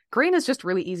works. Grain is just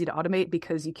really easy to automate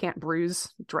because you can't bruise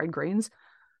dried grains.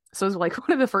 So it's like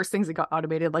one of the first things that got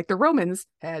automated. Like the Romans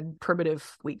had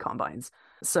primitive wheat combines.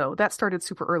 So that started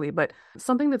super early. But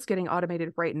something that's getting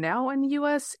automated right now in the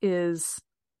US is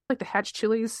like the hatch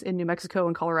chilies in New Mexico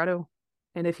and Colorado.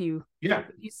 And if you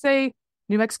say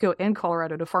New Mexico and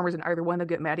Colorado to farmers in either one, they'll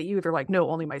get mad at you. They're like, no,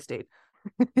 only my state.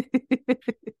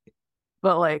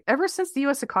 But like ever since the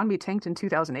US economy tanked in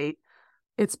 2008,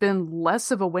 it's been less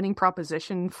of a winning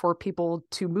proposition for people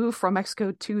to move from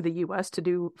Mexico to the US to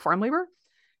do farm labor.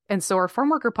 And so our farm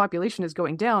worker population is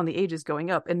going down, the age is going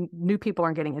up, and new people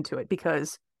aren't getting into it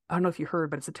because I don't know if you heard,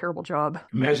 but it's a terrible job.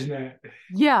 Imagine that.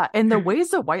 Yeah. And the ways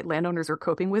that white landowners are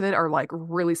coping with it are like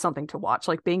really something to watch.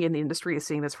 Like being in the industry is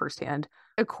seeing this firsthand.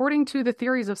 According to the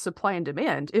theories of supply and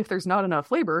demand, if there's not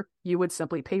enough labor, you would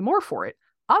simply pay more for it.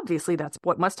 Obviously, that's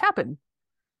what must happen.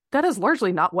 That is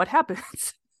largely not what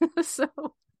happens. So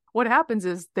what happens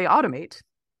is they automate,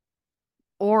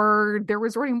 or they're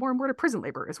resorting more and more to prison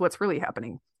labor is what's really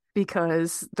happening,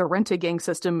 because the rent-a-gang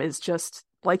system is just,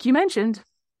 like you mentioned,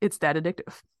 it's that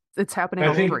addictive. It's happening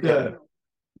all over again.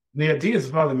 The ideas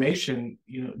of automation,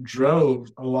 drove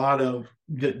a lot of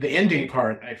the ending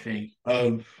part, I think,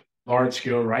 of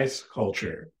large-scale rice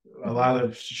culture. A lot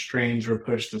of strains were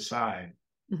pushed aside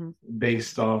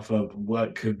based off of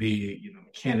what could be,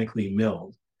 mechanically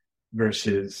milled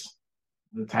versus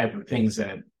the type of things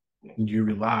that you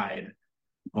relied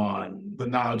on the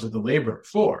knowledge of the labor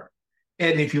for.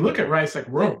 And if you look at rice like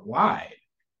worldwide,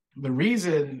 the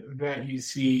reason that you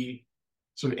see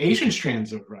sort of Asian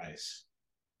strands of rice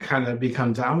kind of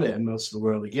become dominant in most of the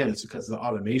world again is because of the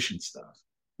automation stuff.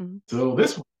 Mm-hmm. So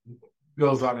this one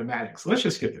goes automatic. So let's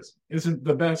just get this. Is it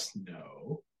the best?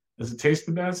 No. Does it taste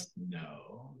the best? No.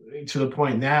 To the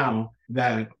point now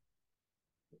that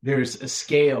there's a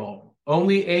scale.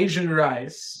 Only Asian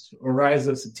rice or rice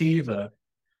of sativa,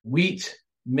 wheat,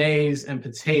 maize, and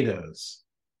potatoes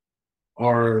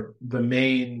are the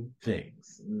main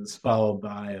things. And it's followed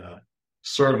by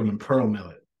sorghum and pearl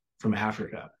millet from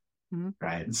Africa,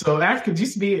 right? And so Africa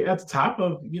used to be at the top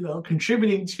of,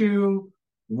 contributing to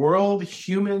world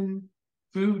human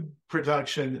food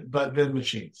production, but then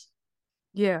machines.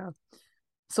 Yeah.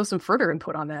 So some further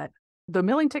input on that. The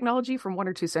milling technology from 1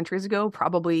 or 2 centuries ago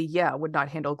probably, would not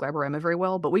handle Glaberema very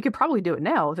well, but we could probably do it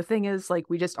now. The thing is, like,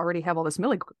 we just already have all this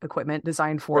milling equipment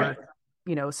designed for,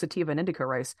 sativa and indica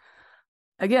rice.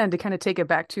 Again, to kind of take it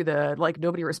back to the, like,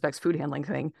 nobody respects food handling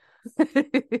thing.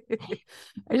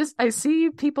 I see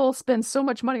people spend so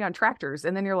much money on tractors,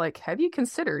 and then you're like, have you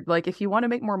considered, like, if you want to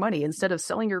make more money, instead of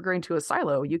selling your grain to a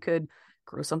silo, you could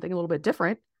grow something a little bit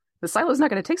different. The silo is not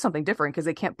going to take something different because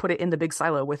they can't put it in the big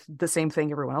silo with the same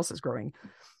thing everyone else is growing.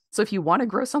 So if you want to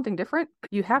grow something different,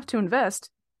 you have to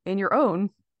invest in your own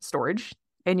storage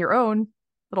and your own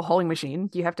little hauling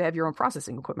machine. You have to have your own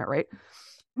processing equipment, right?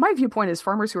 My viewpoint is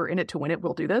farmers who are in it to win it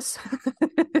will do this.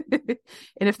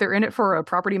 And if they're in it for a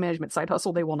property management side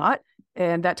hustle, they will not.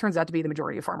 And that turns out to be the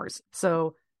majority of farmers.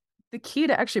 So the key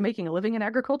to actually making a living in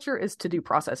agriculture is to do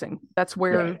processing. That's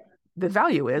where Right. the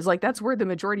value is. Like, that's where the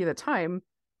majority of the time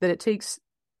that it takes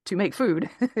to make food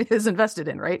is invested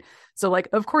in, right? So, like,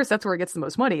 of course, that's where it gets the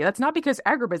most money. That's not because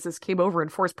agribusiness came over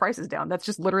and forced prices down. That's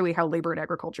just literally how labor in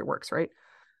agriculture works, right?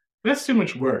 That's too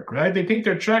much work, right? They think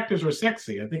their tractors were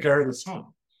sexy. I think I heard the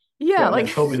song. Yeah, That like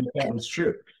told me that was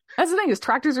true. that's the thing is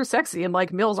tractors are sexy and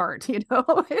like mills aren't, you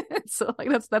know? So like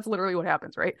that's literally what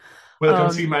happens, right? Will I come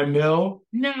Um, see my mill?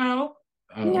 No.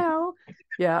 Oh, no.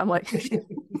 Yeah, I'm like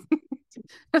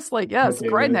it's like, yes, okay,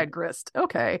 grind good. that grist.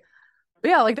 Okay. But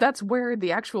yeah, like that's where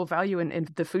the actual value in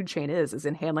the food chain is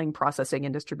in handling, processing,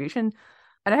 and distribution.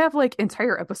 And I have like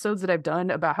entire episodes that I've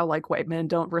done about how like white men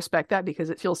don't respect that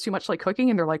because it feels too much like cooking.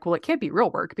 And they're like, well, it can't be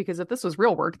real work because if this was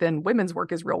real work, then women's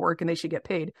work is real work and they should get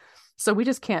paid. So we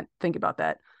just can't think about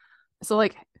that. So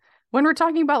like when we're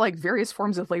talking about like various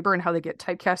forms of labor and how they get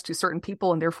typecast to certain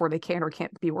people and therefore they can or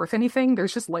can't be worth anything,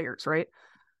 there's just layers, right?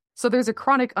 So there's a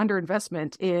chronic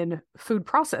underinvestment in food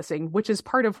processing, which is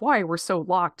part of why we're so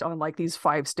locked on like these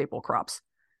five staple crops.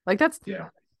 Like that's Yeah.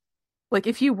 like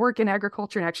if you work in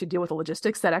agriculture and actually deal with the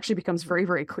logistics, that actually becomes very,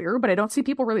 very clear. But I don't see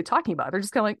people really talking about it. They're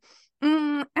just kind of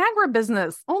like,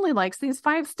 agribusiness only likes these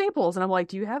five staples. And I'm like,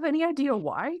 do you have any idea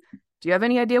why? Do you have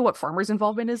any idea what farmers'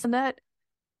 involvement is in that?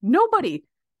 Nobody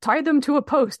tied them to a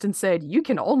post and said, you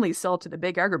can only sell to the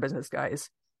big agribusiness guys.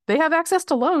 They have access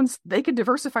to loans. They can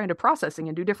diversify into processing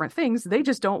and do different things. They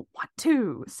just don't want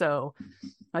to. So,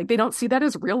 like, they don't see that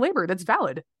as real labor that's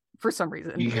valid for some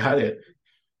reason. You got it.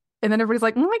 And then everybody's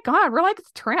like, oh my God, we're like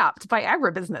trapped by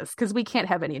agribusiness because we can't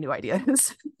have any new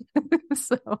ideas.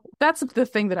 So that's the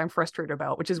thing that I'm frustrated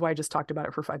about, which is why I just talked about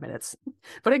it for 5 minutes.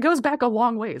 But it goes back a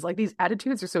long ways. Like these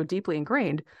attitudes are so deeply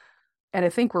ingrained. And I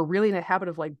think we're really in a habit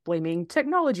of like blaming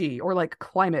technology or like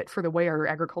climate for the way our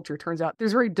agriculture turns out.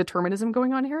 There's very determinism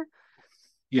going on here.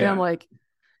 And I'm Yeah. like,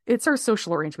 it's our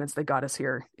social arrangements that got us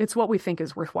here. It's what we think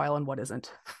is worthwhile and what isn't.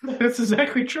 That's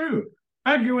exactly true.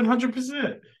 I agree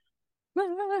 100%.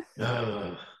 I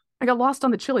Ugh. got lost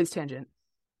on the Chili's tangent.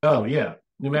 Oh, yeah.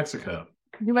 New Mexico.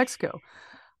 New Mexico.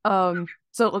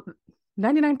 So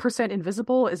 99%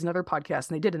 Invisible is another podcast,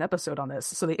 and they did an episode on this.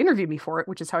 So they interviewed me for it,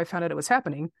 which is how I found out it was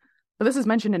happening. But this is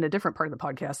mentioned in a different part of the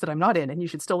podcast that I'm not in, and you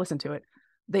should still listen to it.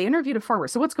 They interviewed a farmer.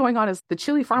 So what's going on is the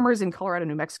chili farmers in Colorado,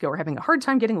 New Mexico are having a hard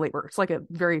time getting labor. It's like a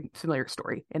very familiar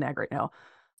story in ag right now.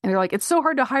 And they're like, it's so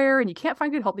hard to hire and you can't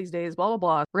find good help these days, blah, blah,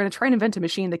 blah. We're going to try and invent a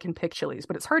machine that can pick chilies,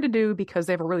 but it's hard to do because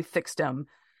they have a really thick stem.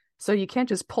 So you can't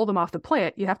just pull them off the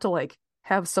plant. You have to like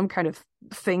have some kind of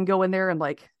thing go in there and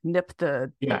like nip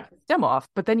the Yeah. stem off.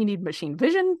 But then you need machine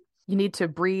vision. You need to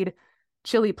breed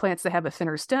chili plants that have a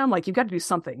thinner stem. Like you've got to do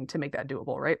something to make that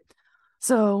doable, right?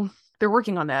 So they're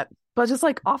working on that. But just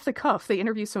like off the cuff, they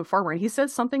interview some farmer and he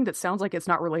says something that sounds like it's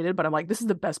not related, but I'm like, this is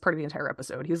the best part of the entire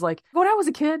episode. He's like, when I was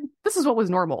a kid, this is what was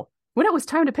normal. When it was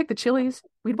time to pick the chilies,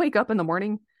 we'd wake up in the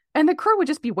morning and the crew would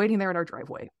just be waiting there in our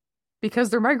driveway because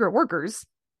they're migrant workers.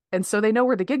 And so they know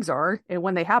where the gigs are and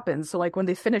when they happen. So like when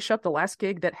they finish up the last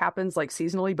gig that happens like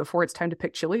seasonally before it's time to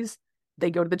pick chilies,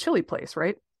 they go to the chili place,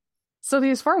 right? So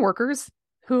these farm workers,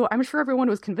 who I'm sure everyone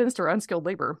was convinced are unskilled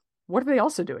labor, what are they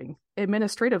also doing?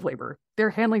 Administrative labor. They're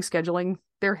handling scheduling.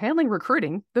 They're handling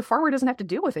recruiting. The farmer doesn't have to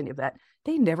deal with any of that.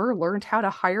 They never learned how to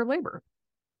hire labor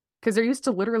because they're used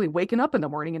to literally waking up in the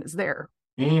morning and it's there.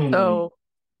 Mm. So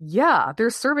yeah,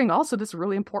 they're serving also this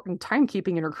really important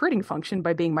timekeeping and recruiting function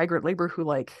by being migrant labor who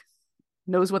like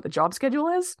knows what the job schedule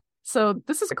is. So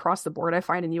this is across the board. I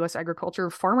find in U.S. agriculture,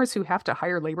 farmers who have to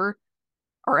hire labor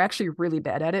are actually really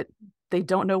bad at it. They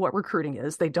don't know what recruiting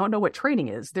is. They don't know what training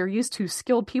is. They're used to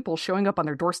skilled people showing up on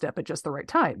their doorstep at just the right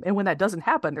time. And when that doesn't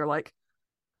happen, they're like,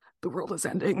 the world is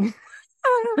ending.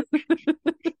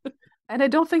 And I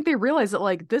don't think they realize that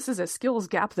like this is a skills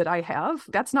gap that I have.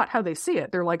 That's not how they see it.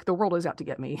 They're like, the world is out to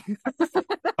get me.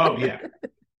 Oh, yeah.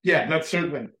 Yeah, that's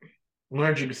certainly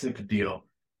 100% the deal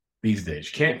these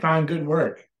days. You can't find good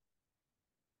work.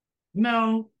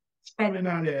 No, it's probably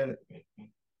not it.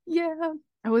 Yeah.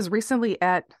 I was recently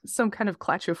at some kind of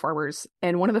clutch of farmers,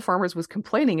 and one of the farmers was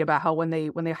complaining about how when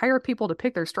they hire people to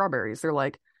pick their strawberries, they're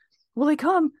like, well, they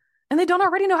come and they don't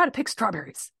already know how to pick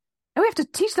strawberries. And we have to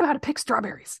teach them how to pick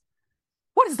strawberries.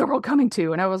 What is the world coming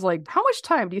to? And I was like, how much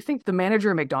time do you think the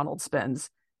manager at McDonald's spends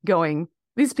going,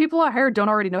 these people I hired don't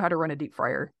already know how to run a deep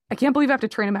fryer. I can't believe I have to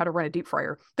train them how to run a deep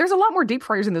fryer. There's a lot more deep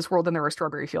fryers in this world than there are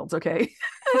strawberry fields, okay?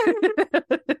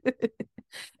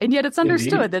 And yet it's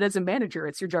understood Indeed. that as a manager,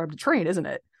 it's your job to train, isn't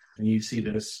it? And you see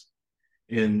this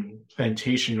in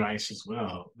plantation rice as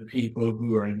well. The people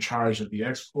who are in charge of the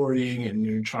exporting and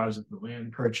in charge of the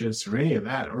land purchase or any of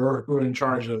that, or who are in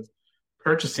charge of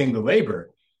purchasing the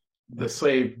labor, the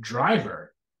slave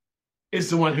driver is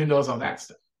the one who knows all that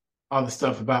stuff. All the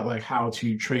stuff about like how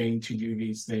to train to do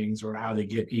these things or how to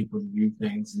get people to do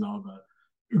things and all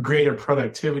the greater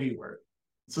productivity work.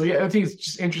 So yeah, I think it's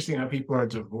just interesting how people are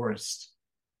divorced,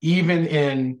 even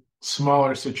in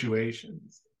smaller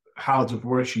situations, how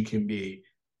divorced you can be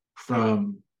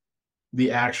from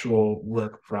the actual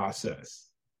work process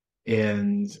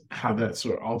and how that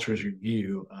sort of alters your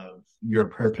view of your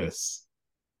purpose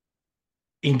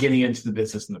in getting into the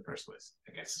business in the first place,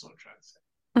 I guess is what I'm trying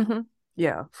to say.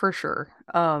 Yeah, for sure.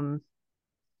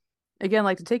 Again,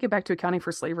 like to take it back to Accounting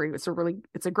for Slavery,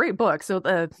 it's a great book. So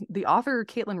the author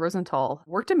Caitlin Rosenthal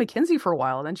worked at McKinsey for a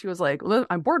while, and then she was like, well,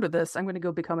 I'm bored with this. I'm going to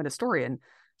go become an historian.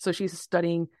 So she's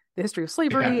studying the history of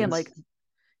slavery and like,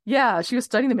 yeah, she was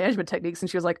studying the management techniques, and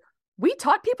she was like, we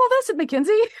taught people this at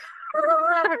McKinsey.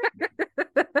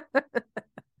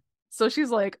 So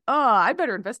she's like, oh, I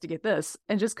better investigate this.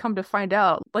 And just come to find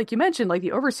out, like you mentioned, like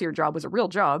the overseer job was a real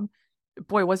job.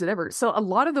 Boy, was it ever. So a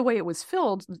lot of the way it was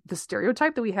filled, the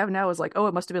stereotype that we have now is like, oh,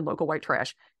 it must have been local white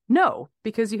trash. No,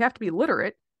 because you have to be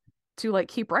literate to like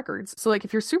keep records. So like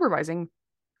if you're supervising,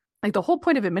 like the whole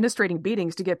point of administrating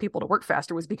beatings to get people to work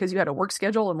faster was because you had a work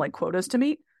schedule and like quotas to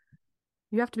meet.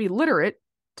 You have to be literate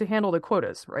to handle the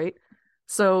quotas, right?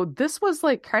 So this was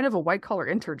like kind of a white collar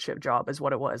internship job is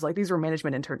what it was. Like these were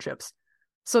management internships.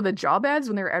 So the job ads,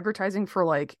 when they were advertising for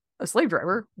like a slave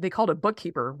driver, they called it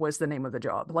bookkeeper was the name of the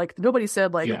job. Like nobody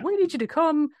said like, we need you to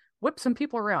come whip some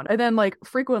people around. And then like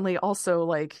frequently also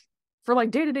like for like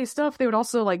day-to-day stuff, they would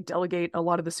also like delegate a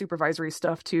lot of the supervisory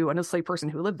stuff to an enslaved person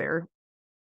who lived there.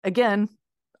 Again,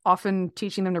 often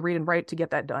teaching them to read and write to get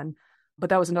that done.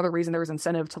 But that was another reason there was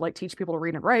incentive to like teach people to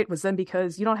read and write was then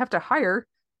because you don't have to hire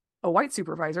a white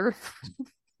supervisor.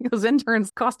 Those interns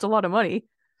cost a lot of money.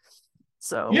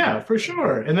 So yeah, for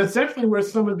sure. And that's definitely where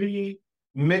some of the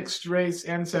mixed race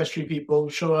ancestry people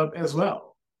show up as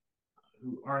well,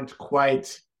 who aren't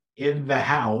quite in the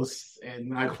house and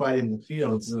not quite in the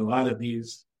fields. And a lot of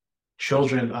these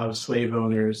children of slave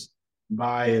owners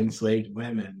by enslaved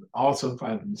women also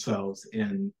find themselves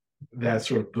in that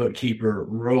sort of bookkeeper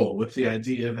role with the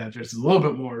idea that there's a little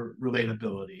bit more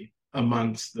relatability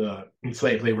amongst the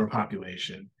enslaved labor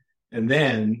population. And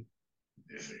then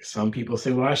some people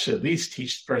say, well, I should at least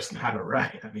teach the person how to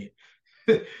write. I mean,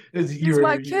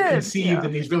 you're conceived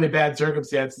in these really bad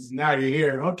circumstances. Now you're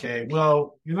here. Okay,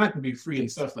 well, you're not going to be free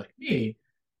and stuff like me.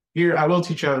 Here, I will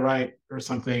teach you how to write or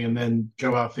something, and then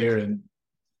go out there and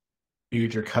be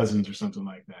with your cousins or something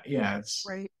like that. Yeah, it's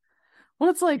right. Well,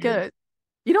 it's like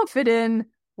you don't fit in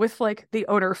with like the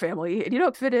owner family, and you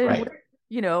don't fit in with,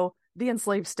 you know, the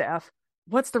enslaved staff.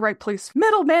 What's the right place?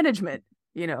 Middle management,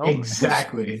 you know.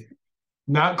 Exactly.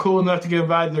 Not cool enough to get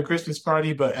invited to the Christmas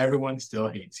party, but everyone still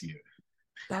hates you.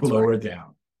 That's lower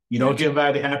down. You don't get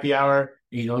invited to happy hour,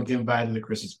 and you don't get invited to the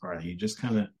Christmas party. You just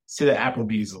kind of sit at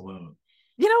Applebee's alone.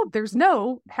 You know, there's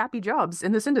no happy jobs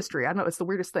in this industry. I don't know. It's the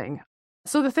weirdest thing.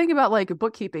 So the thing about like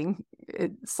bookkeeping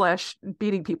 /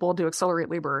 beating people to accelerate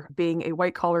labor being a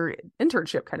white collar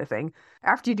internship kind of thing.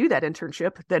 After you do that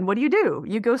internship, then what do?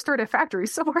 You go start a factory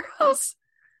somewhere else.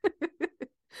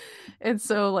 And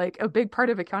so like a big part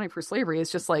of accounting for slavery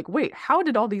is just like, wait, how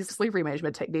did all these slavery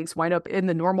management techniques wind up in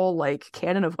the normal like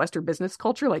canon of Western business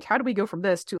culture? Like, how do we go from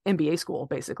this to MBA school,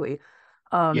 basically?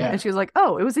 And she was like,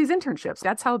 oh, it was these internships.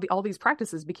 That's how all these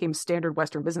practices became standard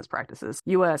Western business practices.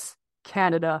 US,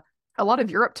 Canada, a lot of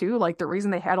Europe too. Like the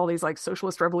reason they had all these like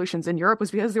socialist revolutions in Europe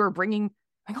was because they were bringing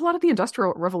like a lot of the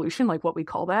Industrial Revolution, like what we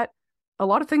call that. A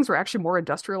lot of things were actually more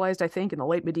industrialized, I think, in the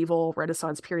late medieval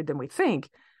Renaissance period than we think.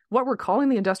 What we're calling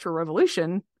the Industrial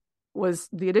Revolution was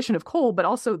the addition of coal, but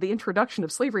also the introduction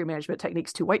of slavery management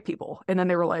techniques to white people. And then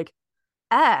they were like,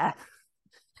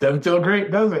 doesn't feel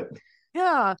great, does it?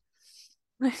 Yeah.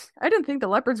 I didn't think the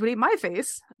leopards would eat my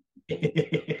face.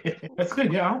 That's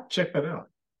good. Yeah, I'll check that out.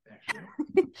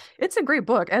 It's a great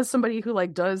book. As somebody who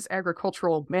like does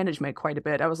agricultural management quite a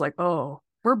bit, I was like, oh,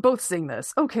 we're both seeing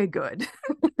this. Okay, good.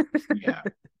 Yeah.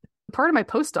 Part of my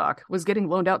postdoc was getting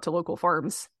loaned out to local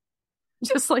farms.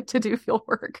 Just like to do field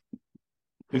work.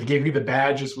 Did it give you the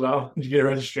badge as well? Did you get a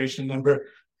registration number?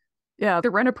 Yeah, the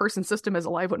rent-a-person system is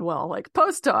alive and well. Like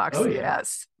postdocs,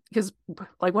 yes. Because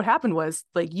like what happened was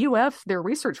like UF, their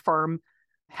research farm,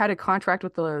 had a contract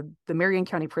with the Marion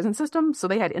County prison system, so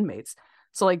they had inmates.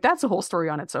 So like that's a whole story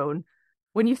on its own.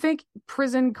 When you think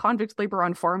prison convict labor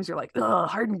on farms, you're like, ugh,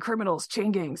 hardened criminals,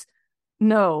 chain gangs.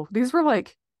 No, these were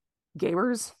like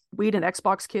gamers weed and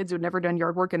Xbox kids who'd never done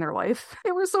yard work in their life.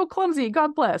 They were so clumsy,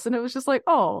 God bless. And it was just like,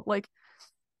 oh, like,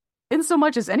 in so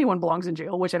much as anyone belongs in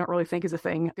jail, which I don't really think is a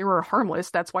thing, they were harmless.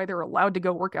 That's why they're allowed to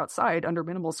go work outside under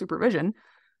minimal supervision.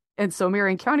 And so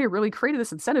Marion County really created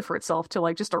this incentive for itself to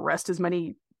like just arrest as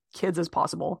many kids as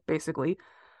possible, basically.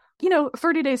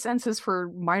 30-day sentences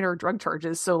for minor drug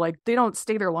charges. So like they don't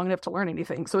stay there long enough to learn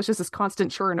anything. So it's just this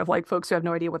constant churn of like folks who have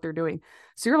no idea what they're doing.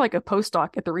 So you're like a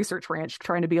postdoc at the research ranch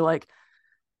trying to be like,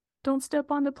 don't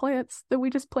step on the plants that we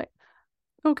just plant.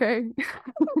 Okay.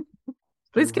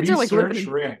 These kids are like living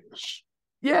ranch.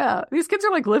 Yeah, these kids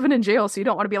are like living in jail, so you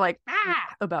don't want to be like,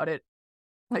 about it.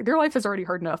 Like their life is already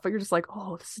hard enough, but you're just like,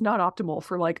 oh, this is not optimal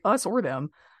for like us or them.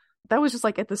 That was just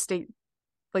like at the state,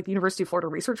 like the University of Florida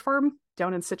Research Farm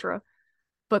down in Citra.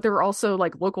 But there were also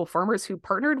like local farmers who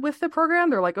partnered with the program.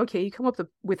 They're like, okay, you come up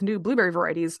with new blueberry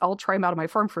varieties. I'll try them out on my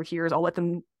farm for years. I'll let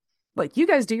them, like, you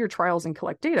guys do your trials and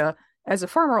collect data. As a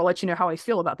farmer, I'll let you know how I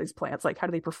feel about these plants. Like, how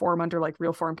do they perform under like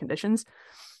real farm conditions?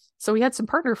 So we had some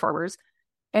partner farmers,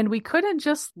 and we couldn't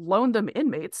just loan them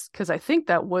inmates because I think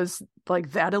that was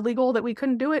like that illegal that we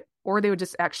couldn't do it, or they would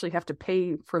just actually have to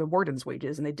pay for the warden's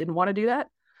wages, and they didn't want to do that.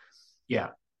 Yeah.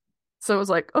 So it was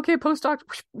like, okay, postdoc.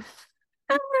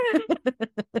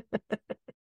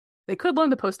 They could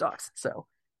loan the postdocs. So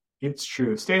it's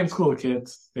true. Stay in school,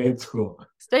 kids. Stay in school.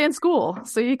 Stay in school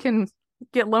so you can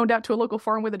get loaned out to a local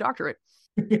farm with a doctorate.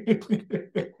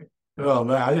 Oh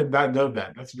man, I did not know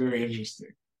that. That's very interesting.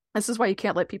 This is why you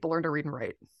can't let people learn to read and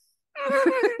write.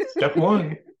 Step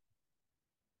one: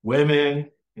 women,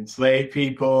 enslaved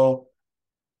people,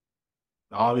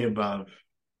 all the above.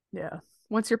 Yeah.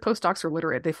 Once your postdocs are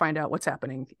literate, they find out what's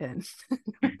happening and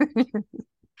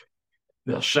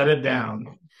they'll shut it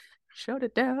down. Shut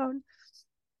it down.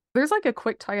 There's like a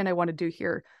quick tie-in I want to do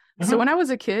here. So when I was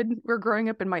a kid, we were growing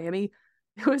up in Miami.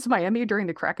 It was Miami during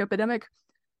the crack epidemic.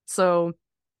 So,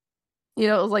 it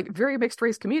was like very mixed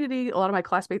race community. A lot of my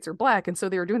classmates are Black. And so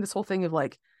they were doing this whole thing of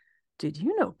like, did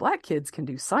you know Black kids can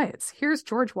do science? Here's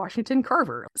George Washington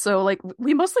Carver. So like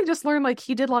we mostly just learned like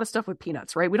he did a lot of stuff with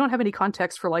peanuts, right? We don't have any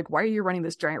context for like, why are you running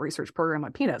this giant research program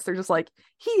on peanuts? They're just like,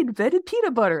 he invented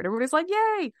peanut butter. And everybody's like,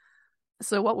 yay.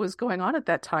 So what was going on at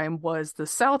that time was the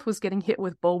South was getting hit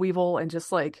with boll weevil and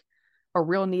just like a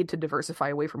real need to diversify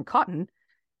away from cotton.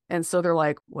 And so they're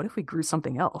like, what if we grew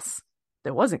something else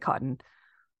that wasn't cotton?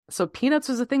 So peanuts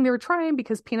was a thing they were trying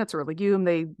because peanuts are a legume.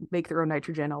 They make their own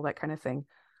nitrogen, all that kind of thing.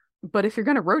 But if you're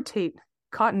going to rotate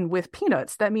cotton with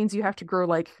peanuts, that means you have to grow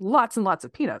like lots and lots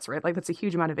of peanuts, right? Like that's a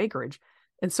huge amount of acreage.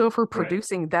 And so if we're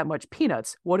producing that much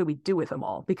peanuts, what do we do with them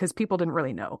all? Because people didn't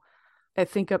really know. I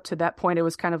think up to that point, it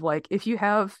was kind of like, if you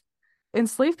have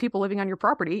enslaved people living on your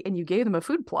property and you gave them a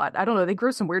food plot, I don't know, they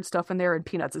grow some weird stuff in there and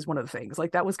peanuts is one of the things.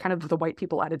 Like that was kind of the white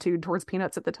people attitude towards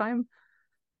peanuts at the time.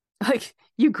 Like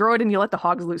you grow it and you let the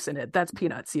hogs loose in it. That's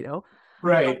peanuts,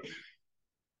 Right.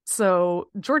 So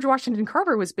George Washington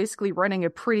Carver was basically running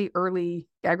a pretty early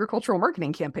agricultural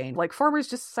marketing campaign. Like farmers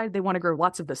just decided they want to grow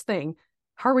lots of this thing.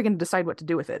 How are we going to decide what to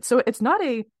do with it? So it's not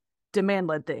a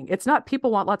demand-led thing. It's not people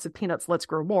want lots of peanuts, let's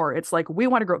grow more. It's like, we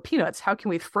want to grow peanuts. How can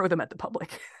we throw them at the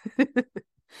public?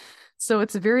 So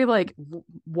it's a very like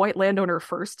white landowner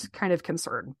first kind of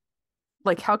concern.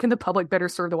 Like, how can the public better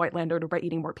serve the white landowner by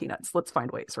eating more peanuts? Let's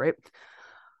find ways, right?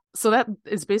 So that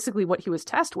is basically what he was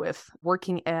tasked with,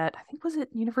 working at, I think, was it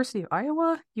University of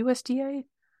Iowa, USDA?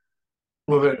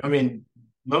 Well, I mean,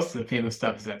 most of the famous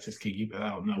stuff is at Tuskegee, but I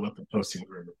don't know what the postings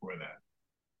were before that.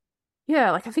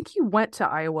 Yeah, like I think he went to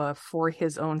Iowa for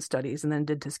his own studies and then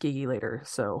did Tuskegee later.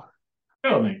 So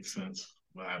that makes sense.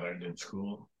 What I learned in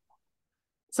school.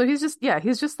 So he's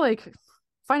just like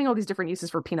finding all these different uses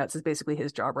for peanuts is basically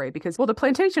his job, right? Because, well, the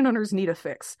plantation owners need a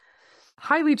fix.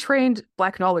 Highly trained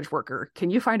Black knowledge worker. Can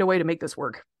you find a way to make this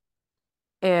work?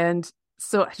 And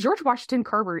so George Washington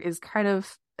Carver is kind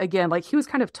of, again, like he was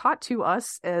kind of taught to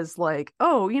us as like,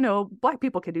 oh, Black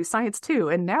people can do science too.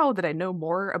 And now that I know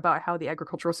more about how the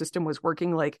agricultural system was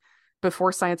working, like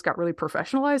before science got really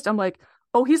professionalized, I'm like,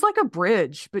 oh, he's like a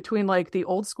bridge between like the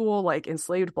old school, like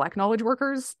enslaved Black knowledge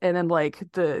workers and then like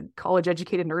the college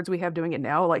educated nerds we have doing it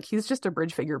now. Like he's just a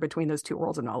bridge figure between those two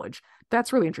worlds of knowledge.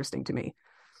 That's really interesting to me.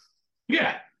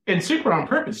 Yeah. And super on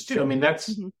purpose too. I mean, that's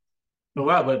a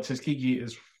lot what Tuskegee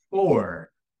is for.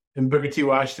 And Booker T.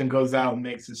 Washington goes out and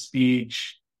makes a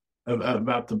speech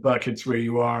about the buckets where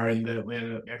you are in the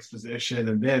Atlanta exposition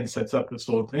and then sets up this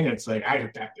whole thing. It's like, I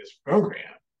got this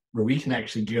program where we can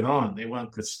actually get on. They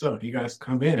want this stuff. You guys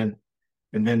come in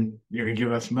and then you're going to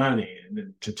give us money and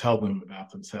then to tell them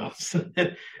about themselves.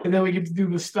 And then we get to do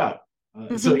this stuff.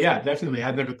 So yeah, definitely.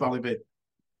 I'd never thought of it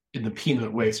in the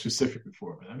peanut way specific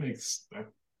before, but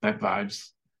that vibes.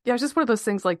 Yeah, it's just one of those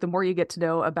things like the more you get to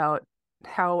know about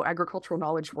how agricultural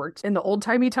knowledge worked in the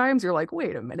old-timey times, you're like,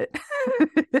 wait a minute.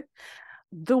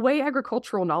 The way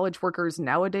agricultural knowledge workers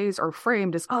nowadays are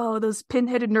framed is, oh, those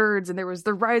pin-headed nerds, and there was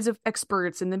the rise of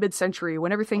experts in the mid-century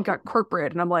when everything got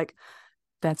corporate. And I'm like,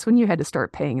 that's when you had to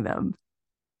start paying them.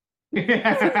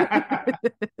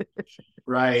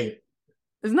 Right.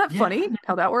 Isn't that Yeah. funny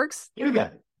how that works?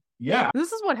 Yeah. Yeah.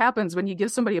 This is what happens when you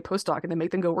give somebody a postdoc and then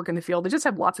make them go work in the field. They just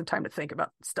have lots of time to think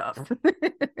about stuff.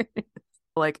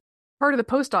 Like, part of the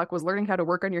postdoc was learning how to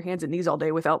work on your hands and knees all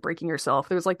day without breaking yourself.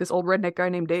 There was like this old redneck guy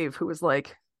named Dave who was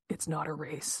like, it's not a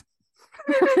race.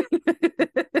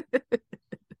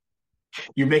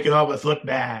 You make it all of us look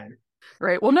bad.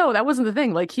 Right. Well, no, that wasn't the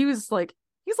thing. Like, he's like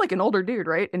an older dude,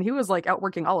 right? And he was like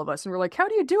outworking all of us. And we're like, how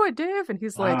do you do it, Dave? And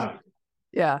he's like, Ah,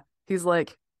 yeah, he's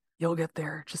like, you'll get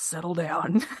there. Just settle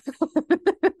down.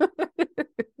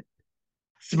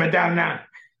 sit down now.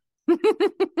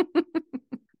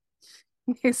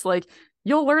 He's like,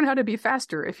 you'll learn how to be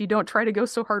faster if you don't try to go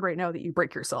so hard right now that you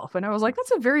break yourself. And I was like,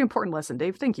 that's a very important lesson,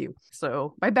 Dave. Thank you.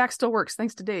 So my back still works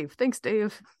thanks to Dave. Thanks,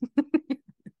 Dave.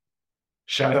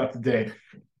 Shout out to Dave.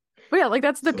 But yeah, like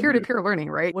that's the So peer-to-peer learning,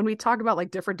 right? When we talk about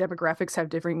like different demographics have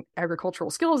different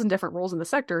agricultural skills and different roles in the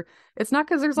sector, it's not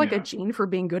because there's like a Yeah. gene for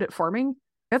being good at farming.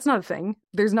 That's not a thing.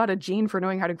 There's not a gene for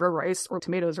knowing how to grow rice or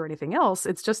tomatoes or anything else.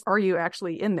 It's just, are you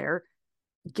actually in there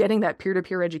getting that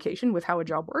peer-to-peer education with how a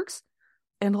job works?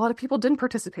 And a lot of people didn't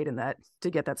participate in that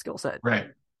to get that skill set. Right.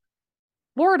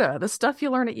 Florida, the stuff you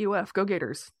learn at UF, go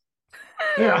Gators.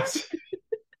 Yeah.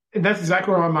 And that's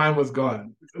exactly where my mind was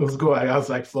going. It was going. I was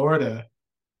like, Florida,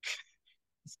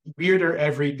 it's weirder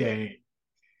every day.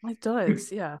 It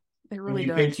does, yeah. It When really you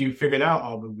does. think you figured out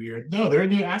all the weird. No, there are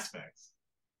new aspects.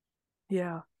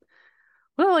 Yeah.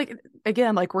 Well, like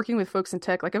again, like working with folks in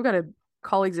tech, like I've got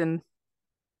colleagues in,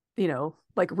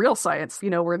 like real science,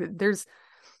 where there's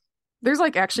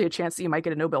like actually a chance that you might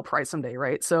get a Nobel Prize someday,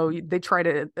 right? So they try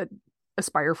to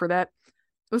aspire for that.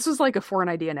 This is like a foreign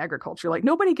idea in agriculture. Like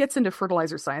nobody gets into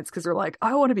fertilizer science because they're like,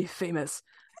 I want to be famous.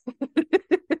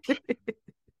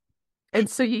 And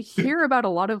so you hear about a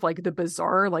lot of like the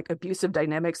bizarre, like abusive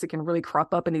dynamics that can really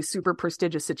crop up in these super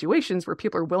prestigious situations where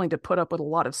people are willing to put up with a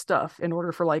lot of stuff in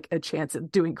order for like a chance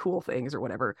at doing cool things or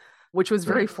whatever, which was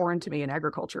very Right. foreign to me in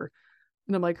agriculture.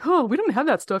 And I'm like, oh, we don't have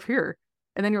that stuff here.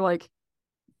 And then you're like,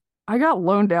 I got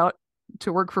loaned out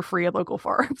to work for free at local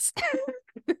farms.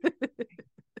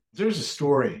 There's a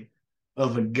story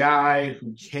of a guy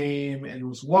who came and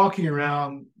was walking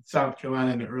around South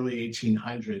Carolina in the early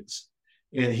 1800s.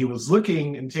 And he was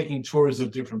looking and taking tours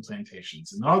of different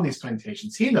plantations. And all these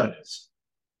plantations, he noticed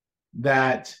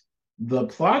that the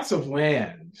plots of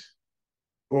land,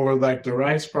 or like the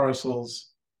rice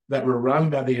parcels that were run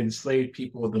by the enslaved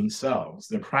people themselves,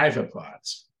 their private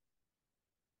plots,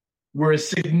 were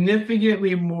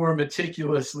significantly more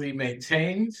meticulously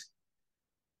maintained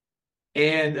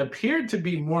and appeared to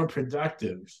be more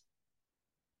productive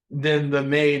than the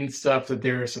main stuff that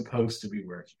they're supposed to be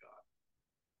working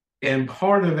on. And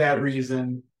part of that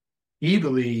reason, he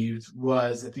believed,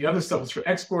 was that the other stuff was for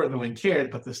export, no one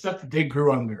cared, but the stuff that they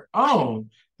grew on their own,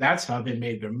 that's how they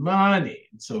made their money.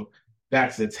 And so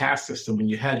back to the task system, when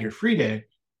you had your free day,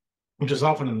 which is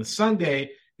often on the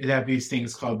Sunday, it'd have these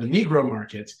things called the Negro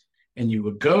market, and you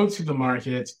would go to the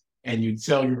market and you'd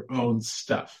sell your own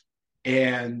stuff.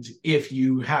 And if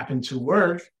you happened to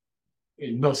work,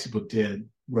 and most people did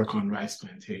work on rice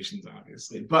plantations,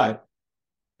 obviously, but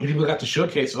people got to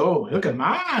showcase, oh, look at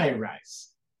my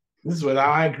rice. This is what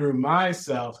I grew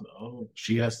myself. Oh,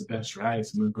 she has the best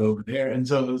rice. I'm going to go over there. And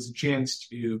so it was a chance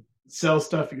to sell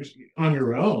stuff on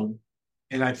your own.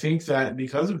 And I think that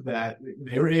because of that,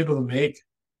 they were able to make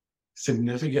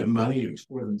significant money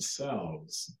for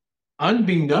themselves,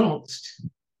 unbeknownst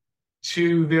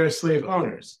to their slave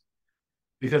owners.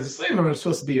 Because the slave owner is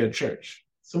supposed to be a church.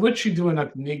 So what you doing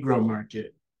at the Negro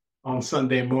market on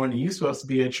Sunday morning? You're supposed to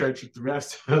be at church with the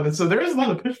rest of them. And so there is a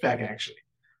lot of pushback, actually,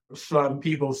 from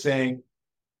people saying,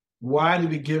 why do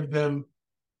we give them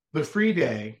the free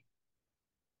day?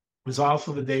 It's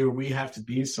also the day where we have to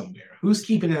be somewhere. Who's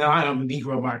keeping an eye on the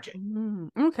Negro market?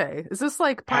 Okay. Is this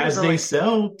like part As of the, they like,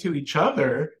 sell to each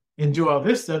other and do all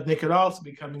this stuff, they could also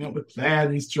be coming up with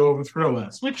plans to overthrow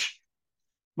us, which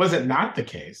wasn't not the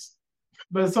case.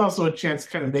 But it's also a chance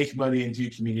to kind of make money into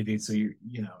your community, so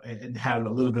and have a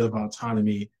little bit of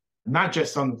autonomy, not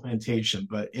just on the plantation,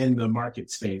 but in the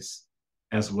market space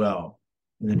as well,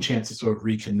 and a chance to sort of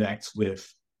reconnect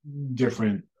with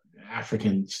different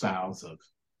African styles of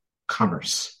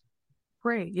commerce.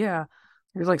 great, yeah.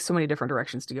 There's like so many different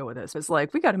directions to go with this. It's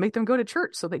like we got to make them go to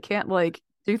church so they can't like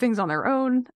do things on their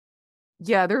own.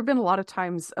 Yeah, there have been a lot of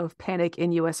times of panic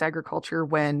in US agriculture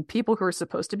when people who are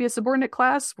supposed to be a subordinate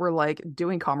class were like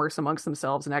doing commerce amongst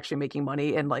themselves and actually making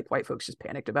money, and like white folks just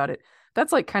panicked about it.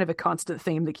 That's like kind of a constant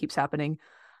theme that keeps happening.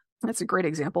 That's a great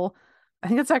example. I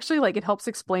think it's actually like it helps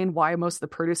explain why most of the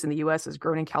produce in the US is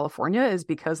grown in California is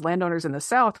because landowners in the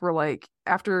South were like,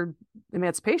 after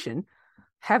emancipation,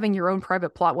 having your own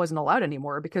private plot wasn't allowed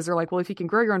anymore because they're like, well, if you can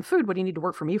grow your own food, what do you need to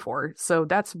work for me for? So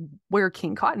that's where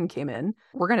King Cotton came in.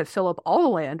 We're going to fill up all the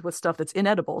land with stuff that's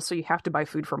inedible. So you have to buy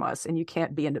food from us and you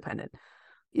can't be independent.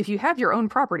 If you have your own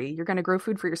property, you're going to grow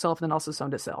food for yourself and then also some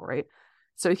to sell, right?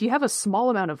 So if you have a small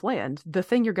amount of land, the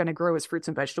thing you're going to grow is fruits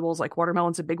and vegetables. Like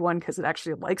watermelon's a big one because it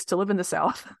actually likes to live in the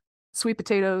South. Sweet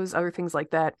potatoes, other things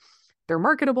like that. They're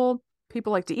marketable.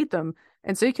 People like to eat them.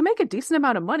 And so you can make a decent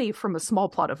amount of money from a small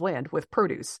plot of land with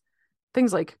produce.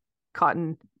 Things like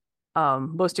cotton,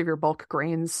 most of your bulk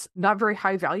grains, not very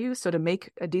high value. So to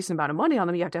make a decent amount of money on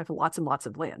them, you have to have lots and lots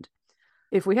of land.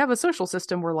 If we have a social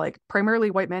system where like primarily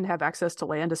white men have access to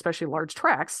land, especially large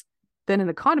tracts, then an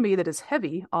economy that is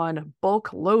heavy on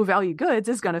bulk, low value goods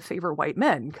is going to favor white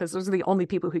men because those are the only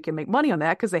people who can make money on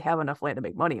that because they have enough land to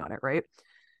make money on it, right?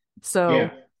 So, Yeah.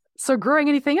 so growing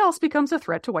anything else becomes a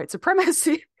threat to white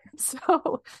supremacy.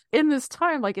 So in this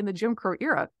time, like in the Jim Crow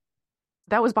era,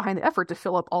 that was behind the effort to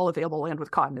fill up all available land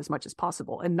with cotton as much as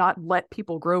possible and not let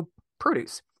people grow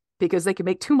produce because they could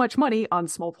make too much money on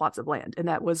small plots of land. And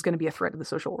that was going to be a threat to the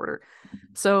social order.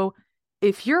 So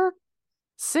if you're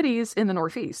cities in the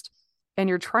Northeast and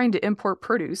you're trying to import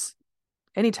produce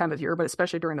any time of year, but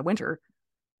especially during the winter,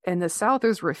 and the South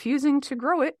is refusing to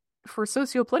grow it for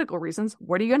socio-political reasons,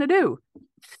 what are you going to do?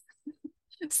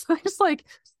 So I just like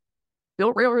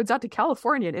built railroads out to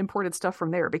California and imported stuff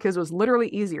from there because it was literally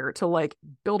easier to like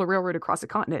build a railroad across the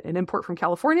continent and import from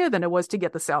California than it was to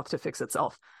get the South to fix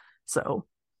itself. So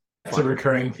That's a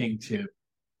recurring thing too.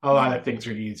 A lot of things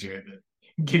are easier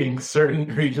than getting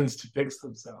certain regions to fix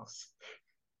themselves.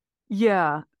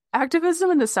 yeah,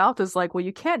 activism in the South is like, well,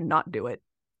 you can't not do it.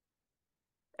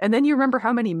 And then you remember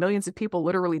how many millions of people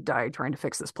literally died trying to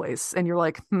fix this place. And you're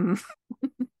like,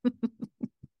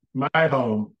 My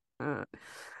home. uh,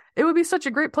 it would be such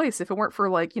a great place if it weren't for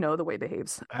like, the way it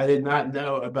behaves. I did not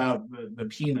know about the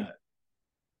peanut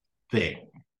thing.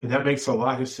 But that makes a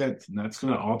lot of sense. And that's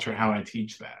going to alter how I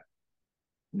teach that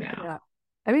now. Yeah.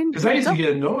 I mean, Because I used to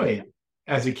get annoyed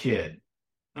as a kid.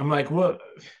 I'm like, what?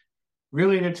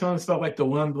 Really? They're telling us about like the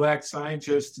one black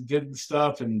scientist did the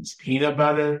stuff and it's peanut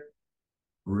butter?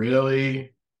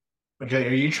 Really? Okay,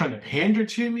 are you trying to pander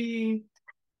to me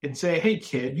and say, hey,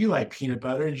 kid, you like peanut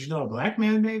butter? Did you know a black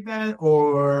man made that?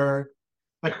 Or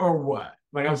what?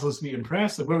 Like, I'm supposed to be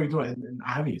impressed? Like, what are we doing? And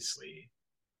obviously,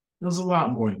 there's a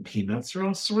lot more than peanuts. There are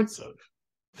all sorts of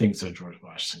things that George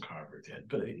Washington Carver did.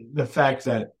 But the fact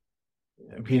that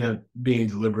peanut being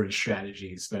deliberate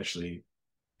strategy, especially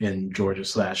in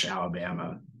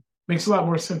Georgia/Alabama, makes a lot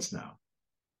more sense now.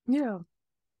 yeah.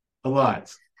 A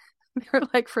lot. They're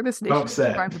like, for this nation to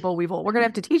survive the boll weevil, we're gonna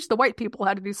have to teach the white people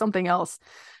how to do something else.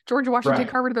 George Washington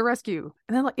Carver to the rescue.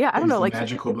 And then, like, yeah, I don't know, like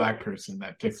magical black person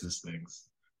that fixes things,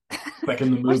 like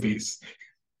in the movies.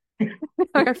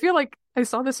 like, I feel like I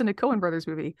saw this in a Coen Brothers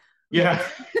movie. Yeah,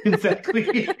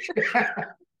 exactly.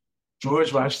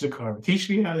 George Washington Carver, teach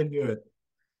me how to do it.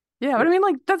 Yeah, but I mean,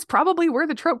 like, that's probably where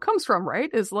the trope comes from, right?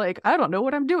 Is like, I don't know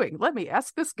what I'm doing. Let me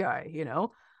ask this guy.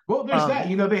 Well, there's that.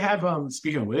 They have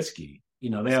speaking of whiskey,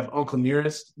 they have Uncle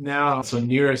Nearest now. So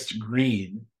Nearest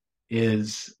Green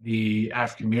is the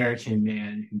African American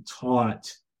man who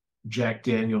taught Jack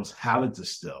Daniels how to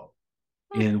distill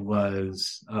and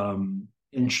was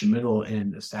instrumental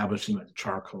in establishing the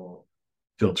charcoal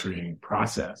filtering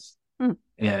process.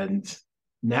 And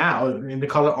now, they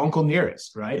call it Uncle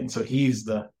Nearest, right? And so he's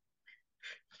the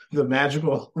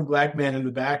magical black man in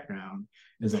the background.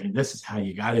 Is like, this is how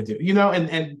you got to do it,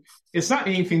 and it's not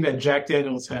anything that Jack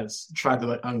Daniels has tried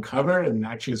to uncover, and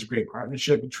actually it's a great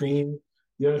partnership between,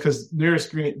 because Nearest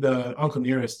Green, the Uncle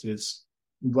Nearest is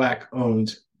black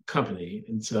owned company,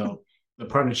 and so the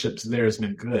partnerships there has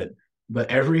been good.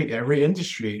 But every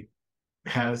industry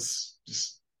has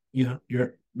just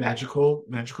your magical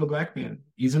black man.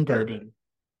 He's in bourbon.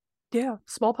 Yeah,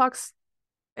 smallpox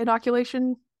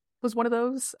inoculation was one of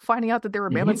those. Finding out that there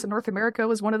were mammoths in North America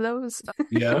was one of those.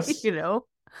 Yes.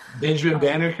 Benjamin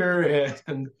Banneker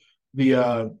and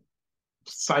the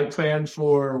site plan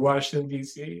for Washington,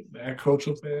 D.C., the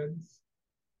agricultural plans.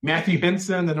 Matthew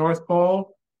Henson, the North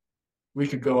Pole. We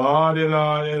could go on and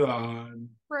on and on.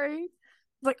 Right.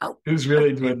 Like, who's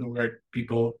really doing the work,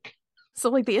 people? So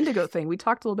like the indigo thing, we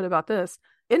talked a little bit about this.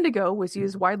 Indigo was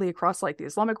used widely across like the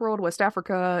Islamic world, West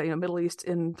Africa, Middle East,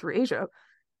 and through Asia.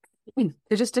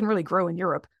 It just didn't really grow in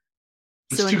Europe.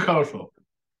 It's So too colorful.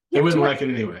 They yeah, wouldn't like it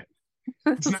anyway.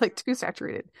 It's it's not. like too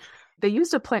saturated. They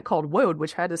used a plant called woad,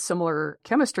 which had a similar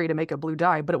chemistry to make a blue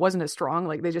dye, but it wasn't as strong.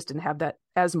 Like they just didn't have that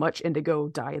as much indigo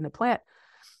dye in the plant.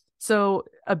 So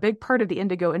a big part of the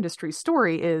indigo industry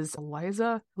story is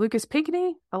Eliza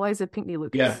Pinckney Yeah.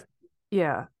 Lucas.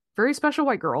 Yeah. Very special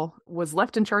white girl was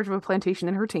left in charge of a plantation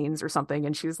in her teens or something.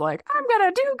 And she's like, I'm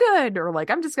gonna do good. Or like,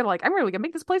 I'm just gonna like, I'm really gonna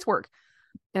make this place work.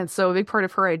 And so a big part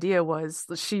of her idea was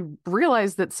she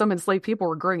realized that some enslaved people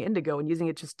were growing indigo and using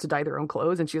it just to dye their own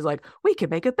clothes. And she's like, we could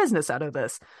make a business out of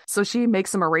this. So she makes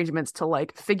some arrangements to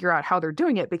like figure out how they're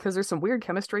doing it because there's some weird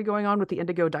chemistry going on with the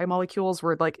indigo dye molecules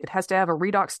where like it has to have a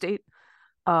redox state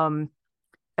um,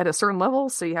 at a certain level.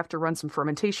 So you have to run some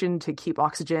fermentation to keep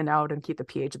oxygen out and keep the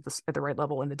pH at the right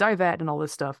level in the dye vat and all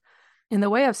this stuff. And the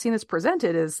way I've seen this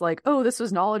presented is like, oh, this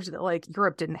was knowledge that like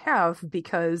Europe didn't have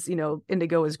because,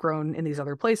 indigo is grown in these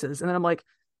other places. And then I'm like,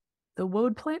 the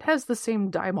woad plant has the same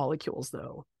dye molecules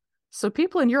though. So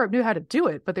people in Europe knew how to do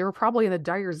it, but they were probably in the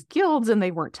dyers guilds and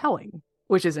they weren't telling,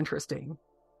 which is interesting.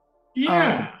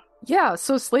 Yeah. Yeah,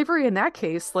 so slavery in that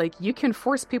case, like you can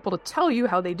force people to tell you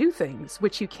how they do things,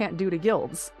 which you can't do to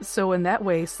guilds. So in that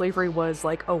way, slavery was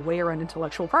like a way around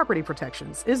intellectual property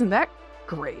protections. Isn't that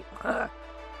great?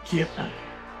 Yeah.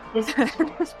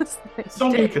 So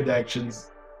many connections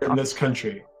in this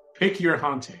country. Pick your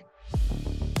haunting.